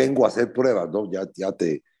 yo no vengo a hacer pruebas, ¿no? Ya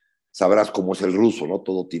te sabrás cómo es el ruso, ¿no?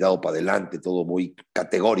 Todo tirado para adelante, todo muy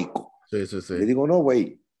categórico. Sí. Le digo, no,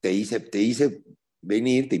 güey, te hice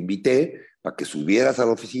venir, te invité para que subieras a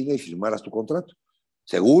la oficina y firmaras tu contrato.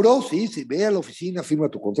 ¿Seguro? Sí, ve a la oficina, firma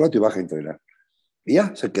tu contrato y baja a entrenar. Y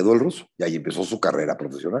ya, se quedó el ruso. Y ahí empezó su carrera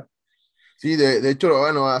profesional. Sí, de hecho,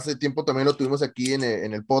 bueno, hace tiempo también lo tuvimos aquí en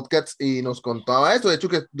el podcast y nos contaba eso. De hecho,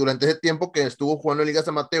 que durante ese tiempo que estuvo jugando en ligas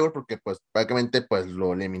amateur, porque pues prácticamente pues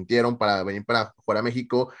le mintieron para venir para jugar a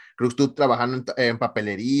México, creo que estuvo trabajando en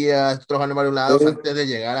papelería, estuvo trabajando en varios lados antes de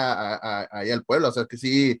llegar ahí al pueblo. O sea, que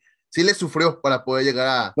sí le sufrió para poder llegar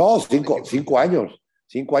a... No, 5 años.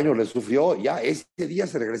 5 años le sufrió, ya ese día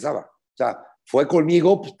se regresaba. O sea, fue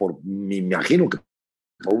conmigo, pues me imagino que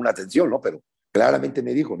por una atención, ¿no? Pero claramente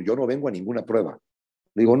me dijo, yo no vengo a ninguna prueba.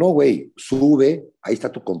 Le digo, no, güey, sube, ahí está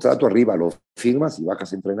tu contrato arriba, lo firmas y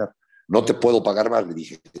bajas a entrenar. No te puedo pagar más, le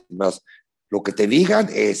dije. Más, lo que te digan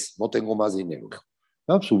es, no tengo más dinero.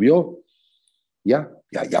 No, subió, ya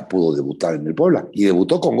pudo debutar en el Puebla y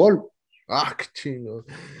debutó con gol. Ah, qué chido.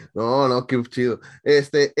 No, qué chido.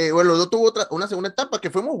 Bueno, yo tuvo una segunda etapa que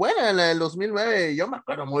fue muy buena en el 2009. Yo me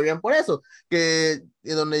acuerdo muy bien por eso. Que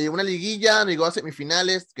donde llegó una liguilla, llegó a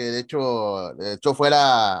semifinales, que de hecho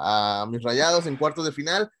fuera a mis Rayados en cuartos de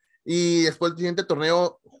final. Y después del siguiente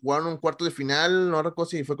torneo jugaron un cuarto de final. No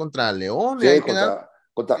recuerdo si fue contra León. Sí,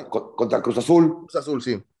 contra Cruz Azul. Cruz Azul,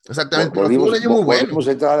 sí. Exactamente. Volvimos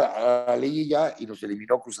a entrar a la liguilla y nos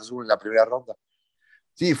eliminó Cruz Azul en la primera ronda.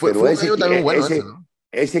 Sí, fue un año también bueno ¿no?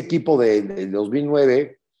 Ese equipo del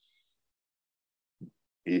 2009,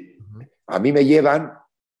 a mí me llevan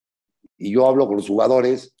y yo hablo con los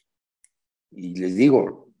jugadores y les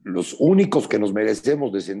digo, los únicos que nos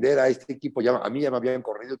merecemos descender a este equipo, a mí ya me habían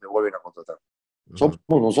corrido y me vuelven a contratar. Somos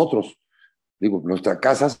nosotros. Digo, nuestra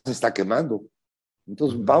casa se está quemando.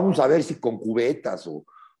 Entonces vamos a ver si con cubetas o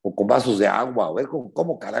con vasos de agua, a ver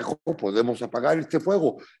cómo carajo podemos apagar este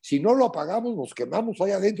fuego. Si no lo apagamos, nos quemamos ahí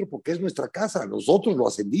adentro porque es nuestra casa. Nosotros lo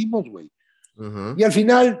ascendimos, güey. Y al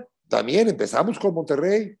final, también empezamos con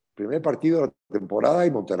Monterrey, primer partido de la temporada, y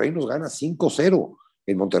Monterrey nos gana 5-0.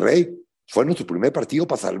 En Monterrey fue nuestro primer partido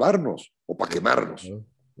para salvarnos o para quemarnos.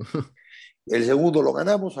 El segundo lo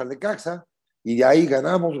ganamos al Necaxa, y de ahí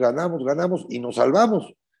ganamos y nos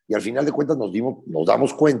salvamos. Y al final de cuentas nos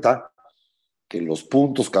damos cuenta que los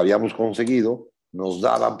puntos que habíamos conseguido nos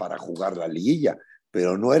daban para jugar la liguilla,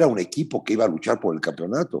 pero no era un equipo que iba a luchar por el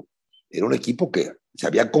campeonato, era un equipo que se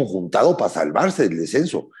había conjuntado para salvarse del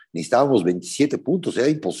descenso. Necesitábamos 27 puntos, era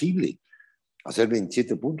imposible hacer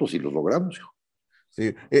 27 puntos y los logramos.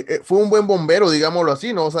 Sí, fue un buen bombero, digámoslo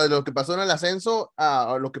así, ¿no? O sea, de lo que pasó en el ascenso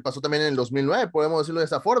a lo que pasó también en el 2009, podemos decirlo de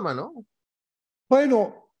esa forma, ¿no?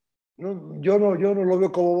 Bueno, yo no lo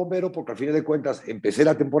veo como bombero porque al final de cuentas empecé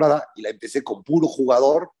la temporada y la empecé con puro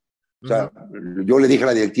jugador. O sea, yo le dije a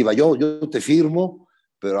la directiva, yo te firmo,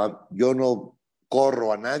 pero yo no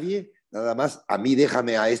corro a nadie, nada más a mí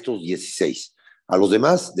déjame a estos 16. A los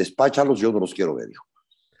demás, despáchalos, yo no los quiero ver, dijo.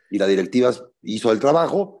 Y la directiva hizo el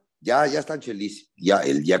trabajo, ya están chelis. Ya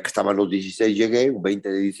el día que estaban los 16 llegué, un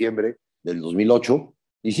 20 de diciembre del 2008,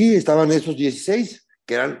 y sí, estaban esos 16,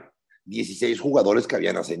 que eran 16 jugadores que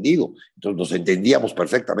habían ascendido. Entonces nos entendíamos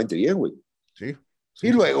perfectamente bien, güey. Sí.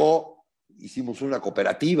 Y luego hicimos una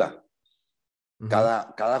cooperativa.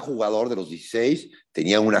 Cada jugador de los 16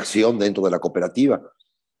 tenía una acción dentro de la cooperativa.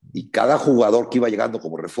 Y cada jugador que iba llegando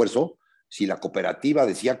como refuerzo, si la cooperativa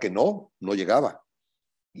decía que no llegaba.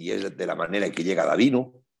 Y es de la manera en que llega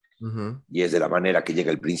Davino, y es de la manera que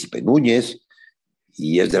llega el Príncipe Núñez,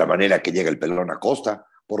 y es de la manera que llega el Pelón Acosta,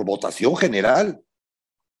 por votación general.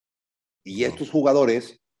 Y estos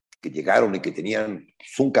jugadores que llegaron y que tenían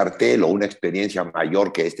un cartel o una experiencia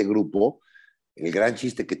mayor que este grupo, el gran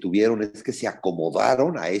chiste que tuvieron es que se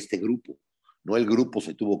acomodaron a este grupo, no el grupo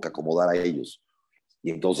se tuvo que acomodar a ellos.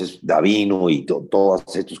 Y entonces Davino y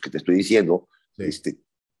todos estos que te estoy diciendo,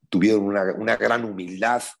 tuvieron una gran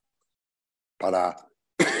humildad para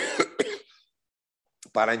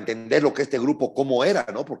entender lo que este grupo, cómo era,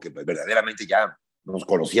 ¿no? Porque verdaderamente ya nos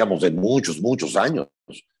conocíamos de muchos años,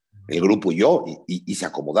 el grupo y yo, y se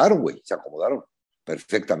acomodaron, güey, se acomodaron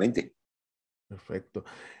perfectamente. Perfecto.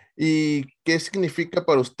 ¿Y qué significa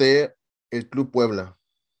para usted el Club Puebla?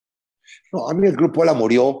 No, a mí el Club Puebla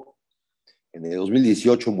murió, en el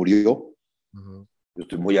 2018 murió. Yo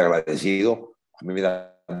estoy muy agradecido. A mí me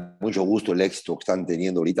da mucho gusto el éxito que están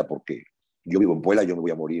teniendo ahorita porque yo vivo en Puebla, yo me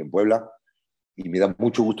voy a morir en Puebla, y me da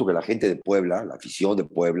mucho gusto que la gente de Puebla, la afición de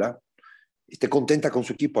Puebla, esté contenta con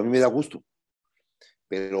su equipo. A mí me da gusto.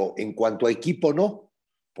 Pero en cuanto a equipo, no,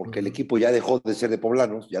 porque el equipo ya dejó de ser de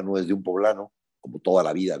poblanos, ya no es de un poblano, como toda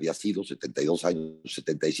la vida había sido, 72 años,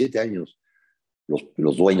 77 años.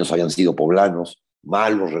 Los dueños habían sido poblanos,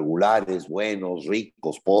 malos, regulares, buenos,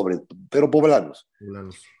 ricos, pobres, pero poblanos.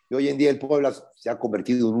 Y hoy en día el Puebla se ha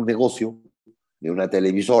convertido en un negocio de una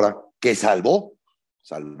televisora que salvó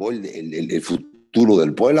el futuro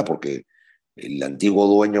del Puebla, porque el antiguo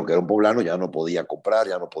dueño, que era un poblano, ya no podía comprar,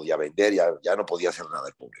 ya no podía vender, ya no podía hacer nada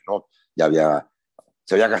del Puebla, ¿no?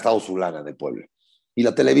 Se había gastado su lana en el Puebla. Y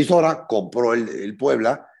la televisora compró el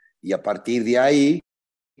Puebla, y a partir de ahí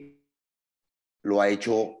lo ha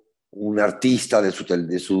hecho un artista de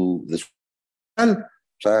su canal.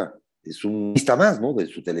 O sea, es un artista más, ¿no? De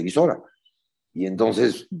su televisora. Y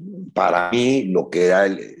entonces, para mí, lo que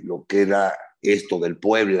era esto del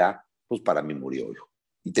Puebla, pues para mí murió, hijo.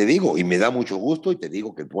 Y te digo, y me da mucho gusto, y te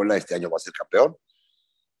digo que el Puebla este año va a ser campeón,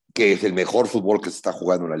 que es el mejor fútbol que se está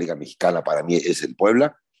jugando en la Liga Mexicana, para mí es el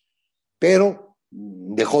Puebla, pero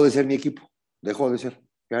dejó de ser mi equipo, dejó de ser,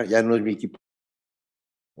 ya no es mi equipo.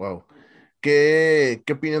 Wow. ¿Qué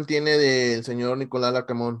opinión tiene del señor Nicolás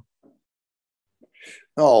Larcamón?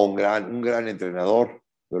 No, un gran entrenador.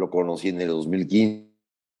 Yo lo conocí en el 2015.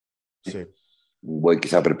 Sí. Un güey que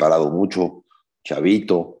se ha preparado mucho,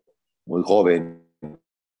 chavito, muy joven.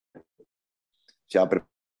 Se ha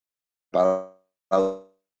preparado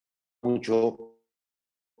mucho.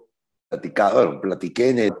 Platiqué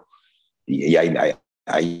en él. Y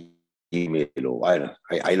ahí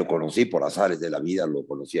lo conocí por azares de la vida, lo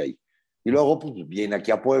conocí ahí. Y luego pues viene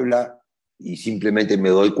aquí a Puebla y simplemente me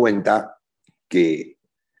doy cuenta que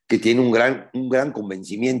tiene un gran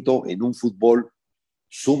convencimiento en un fútbol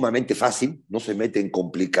sumamente fácil, no se mete en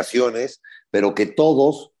complicaciones, pero que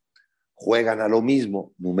todos juegan a lo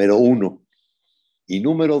mismo, número uno. Y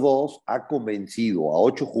número dos, ha convencido a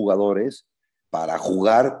 8 jugadores para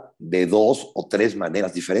jugar de 2 o 3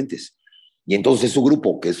 maneras diferentes. Y entonces su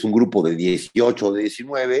grupo, que es un grupo de 18 o de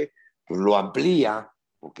 19, pues lo amplía,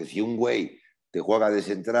 porque si un güey te juega de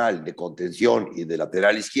central, de contención y de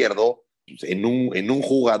lateral izquierdo, pues en un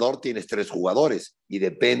jugador tienes 3 jugadores y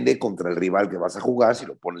depende contra el rival que vas a jugar si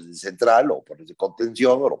lo pones de central o pones de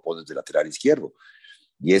contención o lo pones de lateral izquierdo.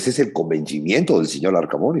 Y ese es el convencimiento del señor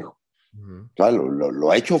Larcamón, hijo. O sea,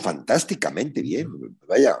 lo ha hecho fantásticamente bien.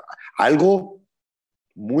 Vaya, algo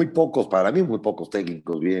para mí muy pocos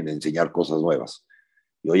técnicos vienen a enseñar cosas nuevas.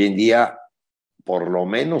 Y hoy en día, por lo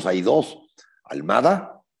menos hay 2.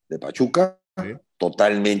 Almada, de Pachuca, sí.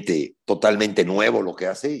 Totalmente nuevo lo que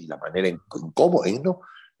hace y la manera en cómo,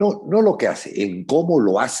 no lo que hace, en cómo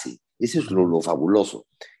lo hace. Eso es lo fabuloso.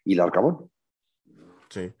 Y Larcamón.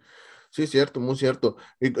 Sí, cierto, muy cierto.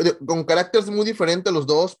 Con caracteres muy diferentes los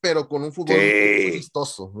dos, pero con un fútbol muy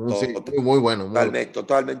vistoso. Muy bueno.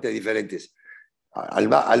 Totalmente diferentes.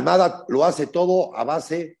 Almada lo hace todo a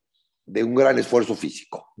base de un gran esfuerzo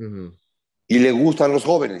físico. Uh-huh. Y le gustan los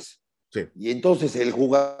jóvenes. Sí. Y entonces el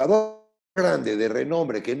jugador grande de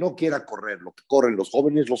renombre que no quiera correr lo que corren los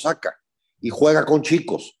jóvenes lo saca y juega con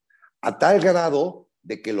chicos, a tal grado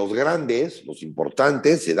de que los grandes, los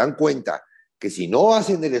importantes, se dan cuenta que si no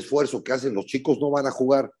hacen el esfuerzo que hacen los chicos no van a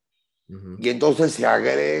jugar. Uh-huh. Y entonces se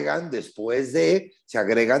agregan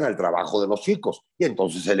al trabajo de los chicos. Y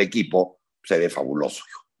entonces el equipo se ve fabuloso.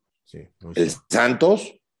 Sí, el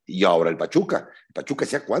Santos y ahora el Pachuca. El Pachuca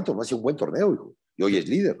hacía cuánto, no hacía un buen torneo, hijo. Y hoy es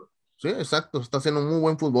líder. Sí, exacto, está haciendo muy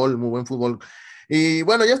buen fútbol, muy buen fútbol. Y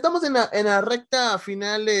bueno, ya estamos en la recta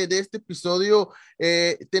final de este episodio.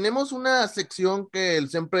 Tenemos una sección que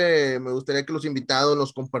siempre me gustaría que los invitados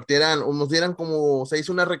nos compartieran o nos dieran, como se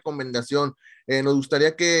dice, una recomendación. Nos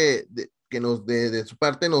gustaría que de su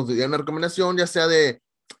parte nos dieran una recomendación, ya sea de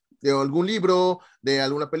algún libro, de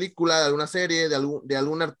alguna película, de alguna serie, de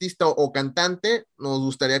algún artista o cantante. Nos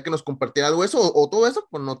gustaría que nos compartiera algo eso o todo eso,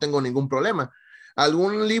 pues no tengo ningún problema.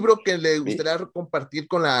 ¿Algún libro que le gustaría compartir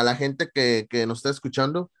con la gente que nos está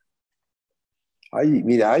escuchando?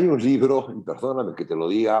 Mira, hay un libro, y perdóname que te lo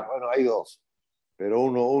diga, bueno, hay dos, pero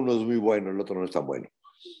uno es muy bueno, el otro no es tan bueno.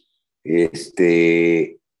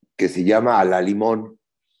 Que se llama A la Limón,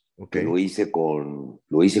 okay. Que lo hice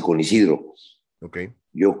con Isidro. Okay.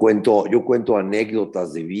 Yo cuento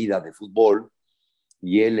anécdotas de vida, de fútbol,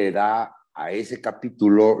 y él le da a ese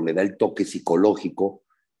capítulo, le da el toque psicológico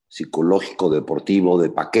deportivo, de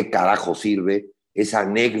para qué carajo sirve esa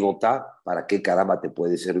anécdota, para qué caramba te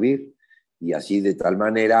puede servir. Y así, de tal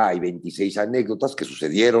manera, hay 26 anécdotas que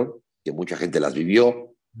sucedieron, que mucha gente las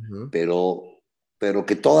vivió, uh-huh. pero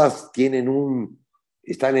que todas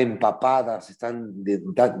están empapadas,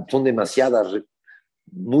 son demasiadas,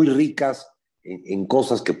 muy ricas en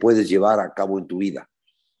cosas que puedes llevar a cabo en tu vida.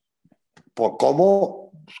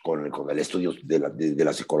 ¿Cómo? Pues con el estudio de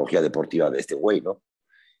la psicología deportiva de este güey, ¿no?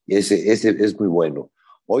 Ese es muy bueno.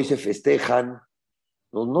 Hoy se festejan,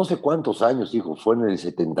 no sé cuántos años, hijo, fue en el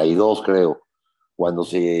 72, creo, cuando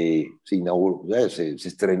se inauguró, se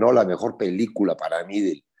estrenó la mejor película para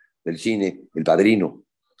mí del cine, El Padrino.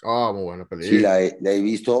 Muy buena película. Sí, la he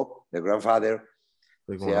visto, The Grandfather,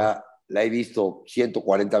 la he visto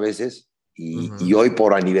 140 veces y, uh-huh. Y hoy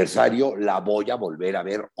por aniversario la voy a volver a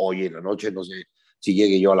ver hoy en la noche, no sé si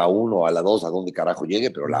llegue yo a la 1 o a la 2, a dónde carajo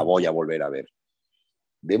llegue, pero la voy a volver a ver.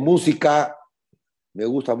 De música, me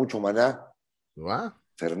gusta mucho Maná. Wow.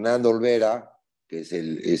 Fernando Olvera, que es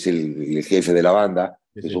el jefe de la banda,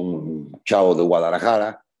 sí. Es un chavo de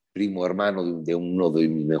Guadalajara, primo hermano de uno de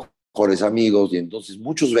mis mejores amigos, y entonces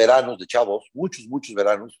muchos veranos de chavos, muchos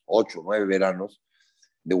veranos, 8, 9 veranos,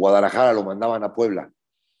 de Guadalajara lo mandaban a Puebla,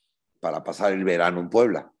 para pasar el verano en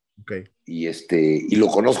Puebla. Okay. Y lo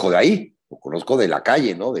conozco de ahí, lo conozco de la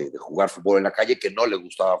calle, ¿no? De jugar fútbol en la calle, que no le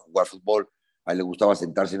gustaba jugar fútbol. A él le gustaba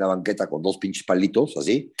sentarse en la banqueta con 2 pinches palitos,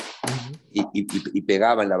 así, uh-huh. y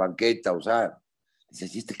pegaba en la banqueta, o sea, dice,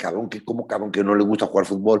 ¿sí este cabrón, cómo cabrón que no le gusta jugar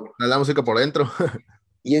fútbol? La música por dentro.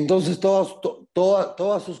 Y entonces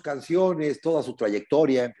todas sus canciones, toda su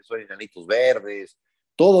trayectoria, empezó en Enanitos Verdes,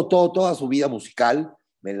 toda su vida musical,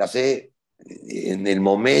 me enlacé en el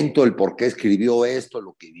momento, el por qué escribió esto,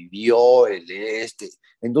 lo que vivió,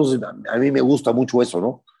 Entonces, a mí me gusta mucho eso,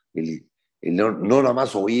 ¿no? El no nada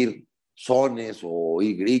más oír sones o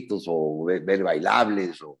oír gritos o ver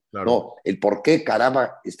bailables, claro. No, el por qué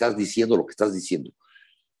caramba estás diciendo lo que estás diciendo.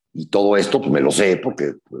 Y todo esto pues me lo sé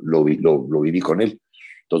porque lo viví con él.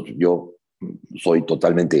 Entonces yo soy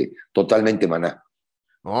totalmente Maná.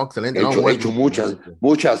 Oh, excelente. He hecho muchas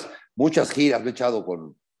giras, lo he echado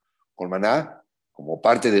con Maná como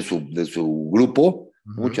parte de su grupo,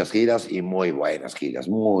 uh-huh. Muchas giras y muy buenas giras.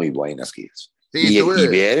 Sí, y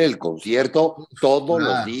ver el concierto todos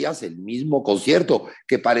los días, el mismo concierto,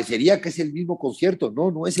 que parecería que es el mismo concierto.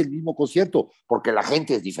 No es el mismo concierto, porque la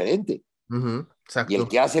gente es diferente. Uh-huh, exacto. Y el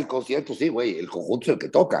que hace el concierto, sí, güey, el conjunto es el que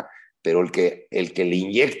toca, pero el que le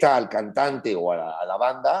inyecta al cantante o a la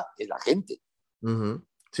banda es la gente. Uh-huh.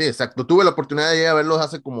 Sí, exacto. Tuve la oportunidad de ir a verlos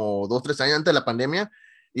hace como 2-3 años antes de la pandemia.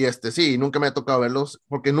 Y sí, nunca me ha tocado verlos,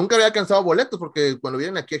 porque nunca había alcanzado boletos, porque cuando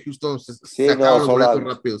vienen aquí a Houston se acaban los boletos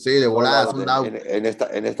rápido, sí, de volada,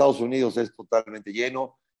 en Estados Unidos es totalmente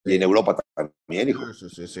lleno, sí. Y en Europa también, hijo.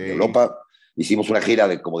 Sí. En Europa hicimos una gira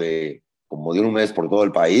de como de un mes por todo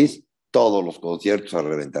el país, todos los conciertos a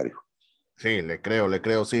reventar, hijo. Sí, le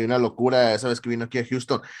creo, sí, una locura esa vez que vino aquí a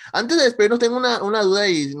Houston. Antes de despedirnos, tengo una duda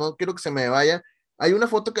y no quiero que se me vaya. Hay una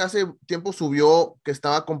foto que hace tiempo subió que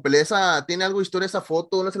estaba con Pelé. ¿Tiene algo de historia esa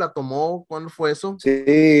foto? ¿Dónde se la tomó? ¿Cuándo fue eso?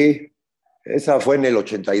 Sí, esa fue en el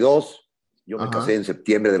 82. Yo me casé en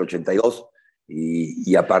septiembre del 82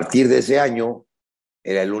 y a partir de ese año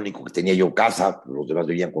era el único que tenía yo casa, los demás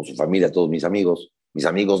vivían con su familia, todos mis amigos. Mis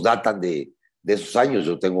amigos datan de esos años.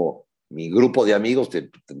 Yo tengo mi grupo de amigos,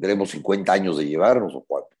 tendremos 50 años de llevarnos, o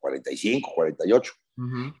 45, 48.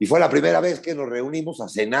 Uh-huh. Y fue la primera vez que nos reunimos a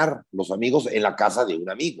cenar los amigos en la casa de un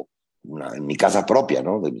amigo, en mi casa propia,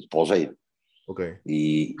 ¿no? De mi esposa. Okay.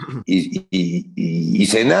 Y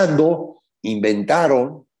cenando,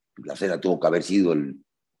 inventaron, la cena tuvo que haber sido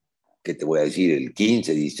 ¿qué te voy a decir? El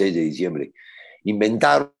 15, 16 de diciembre.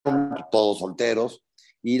 Inventaron, todos solteros,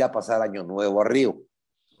 ir a pasar Año Nuevo a Río.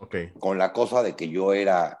 Okay. Con la cosa de que yo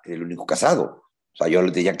era el único casado. O sea, yo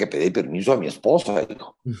le tenía que pedir permiso a mi esposa.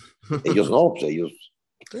 Ellos no, pues ellos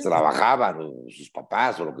trabajaban, o sus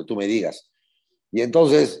papás, o lo que tú me digas. Y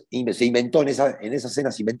entonces se inventó, en esa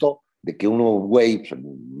cena se inventó de que un güey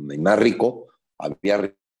más rico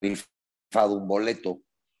había rifado un boleto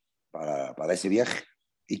para ese viaje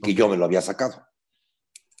y que yo me lo había sacado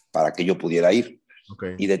para que yo pudiera ir.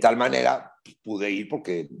 Okay. Y de tal manera pues, pude ir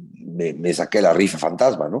porque me saqué la rifa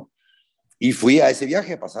fantasma, ¿no? Y fui a ese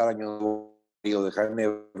viaje a pasar Año Nuevo en Río de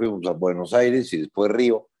Janeiro, fuimos a Buenos Aires y después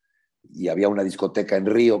Río, y había una discoteca en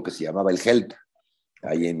Río que se llamaba el Help,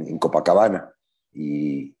 ahí en Copacabana,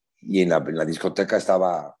 y en la discoteca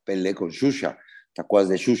estaba Pelé con Xuxa. ¿Te acuerdas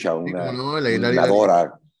de Xuxa? Una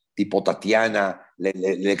animadora tipo Tatiana,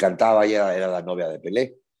 le cantaba y era la novia de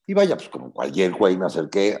Pelé. Y vaya, pues como cualquier güey me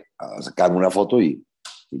acerqué a sacarme una foto y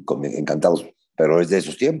encantados. Pero es de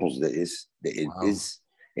esos tiempos, es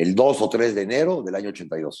el 2 o 3 de enero del año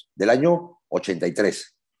 82, del año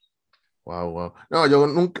 83. Wow. No, yo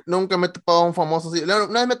nunca me he topado a un famoso así. Una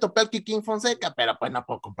vez me topé al Kikín Fonseca, pero pues no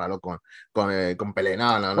puedo compararlo con Pelé.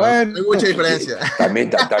 No. Bueno, hay mucha diferencia.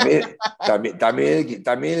 También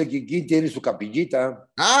el Kikín tiene su capillita.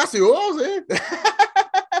 Ah, sí, sí.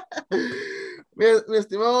 Mi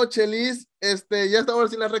estimado Chelis, ya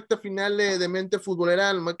estamos en la recta final de Mente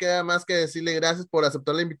Futbolera. No me queda más que decirle gracias por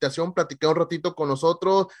aceptar la invitación, platicar un ratito con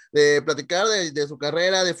nosotros, de platicar de su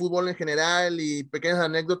carrera, de fútbol en general y pequeñas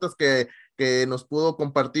anécdotas que nos pudo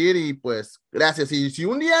compartir, y pues gracias. Y si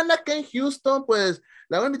un día anda acá en Houston, pues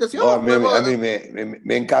le hago invitación. No, a mí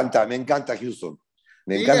me encanta Houston.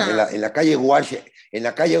 Me encanta. En la calle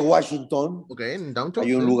Washington, okay, en downtown,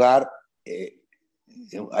 hay un lugar...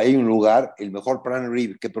 hay un lugar, el mejor prime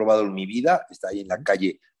rib que he probado en mi vida está ahí en la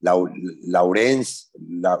calle Lawrence,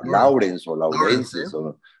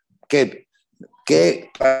 ¿Qué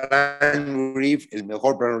prime rib, el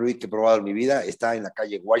mejor prime rib que he probado en mi vida está en la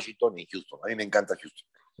calle Washington en Houston? A mí me encanta Houston.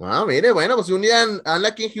 Ah, mire, bueno, pues si un día anda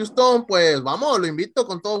aquí en Houston, pues vamos, lo invito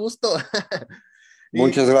con todo gusto.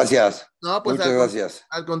 Muchas gracias. No, pues muchas gracias.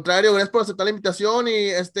 Al contrario, gracias por aceptar la invitación.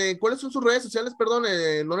 Y ¿cuáles son sus redes sociales? Perdón,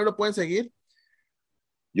 ¿dónde lo pueden seguir?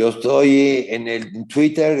 Yo estoy en el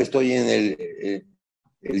Twitter, estoy en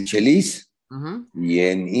el Chelis, uh-huh. Y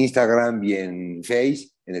en Instagram y en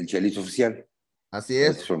Face, en el Chelis Oficial. Así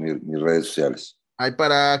es. Esas son mis redes sociales. Hay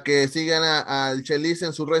para que sigan al Chelis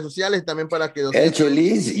en sus redes sociales, también para que... El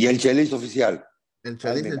Chelis y el Chelis Oficial. El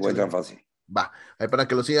Chelis. Me encuentran fácil. Va, ahí para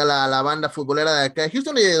que lo siga la banda futbolera de acá de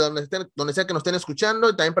Houston y de donde sea que nos estén escuchando,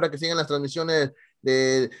 y también para que sigan las transmisiones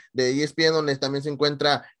de ESPN, donde también se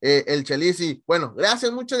encuentra el Chelis. Y bueno,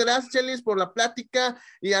 muchas gracias, Chelis, por la plática,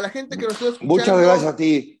 y a la gente que nos estuvo escuchando. Muchas gracias a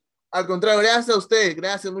ti. Al contrario, gracias a usted,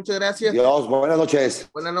 muchas gracias. Dios, buenas noches.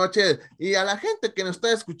 Buenas noches. Y a la gente que nos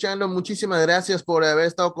está escuchando, muchísimas gracias por haber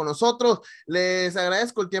estado con nosotros. Les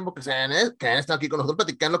agradezco el tiempo que han estado aquí con nosotros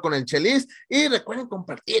platicando con el Chelis. Y recuerden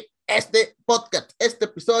compartir este podcast, este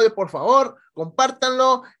episodio, por favor,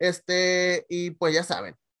 compártanlo. Y pues ya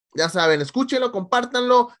saben, escúchenlo,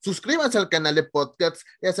 compártanlo, suscríbanse al canal de podcasts,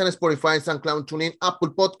 ya sea en Spotify, SoundCloud, TuneIn, Apple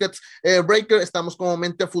Podcasts, Breaker. Estamos como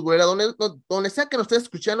Mente Futbolera, donde sea que nos estés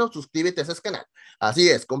escuchando, suscríbete a ese canal. Así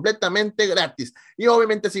es, completamente gratis. Y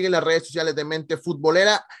obviamente sigue las redes sociales de Mente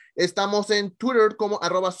Futbolera. Estamos en Twitter como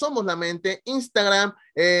 @SomosLaMente, Instagram,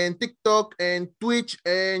 en TikTok, en Twitch,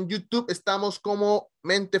 en YouTube estamos como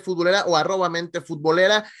Mente Futbolera o @Mente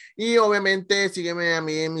Futbolera. Y obviamente sígueme a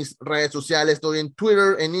mí en mis redes sociales. Estoy en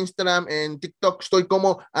Twitter, en Instagram, en TikTok. Estoy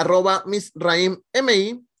como @MisRaim,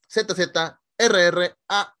 MIZZRRAIM.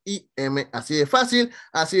 Así de fácil,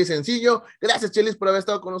 así de sencillo. Gracias, Chelis, por haber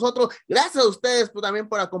estado con nosotros. Gracias a ustedes también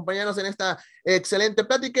por acompañarnos en esta excelente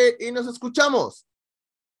plática, y nos escuchamos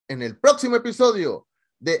en el próximo episodio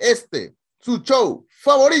de su show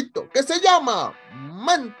favorito, que se llama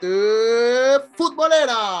Mente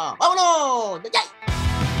Futbolera. ¡Vámonos! ¡Yay!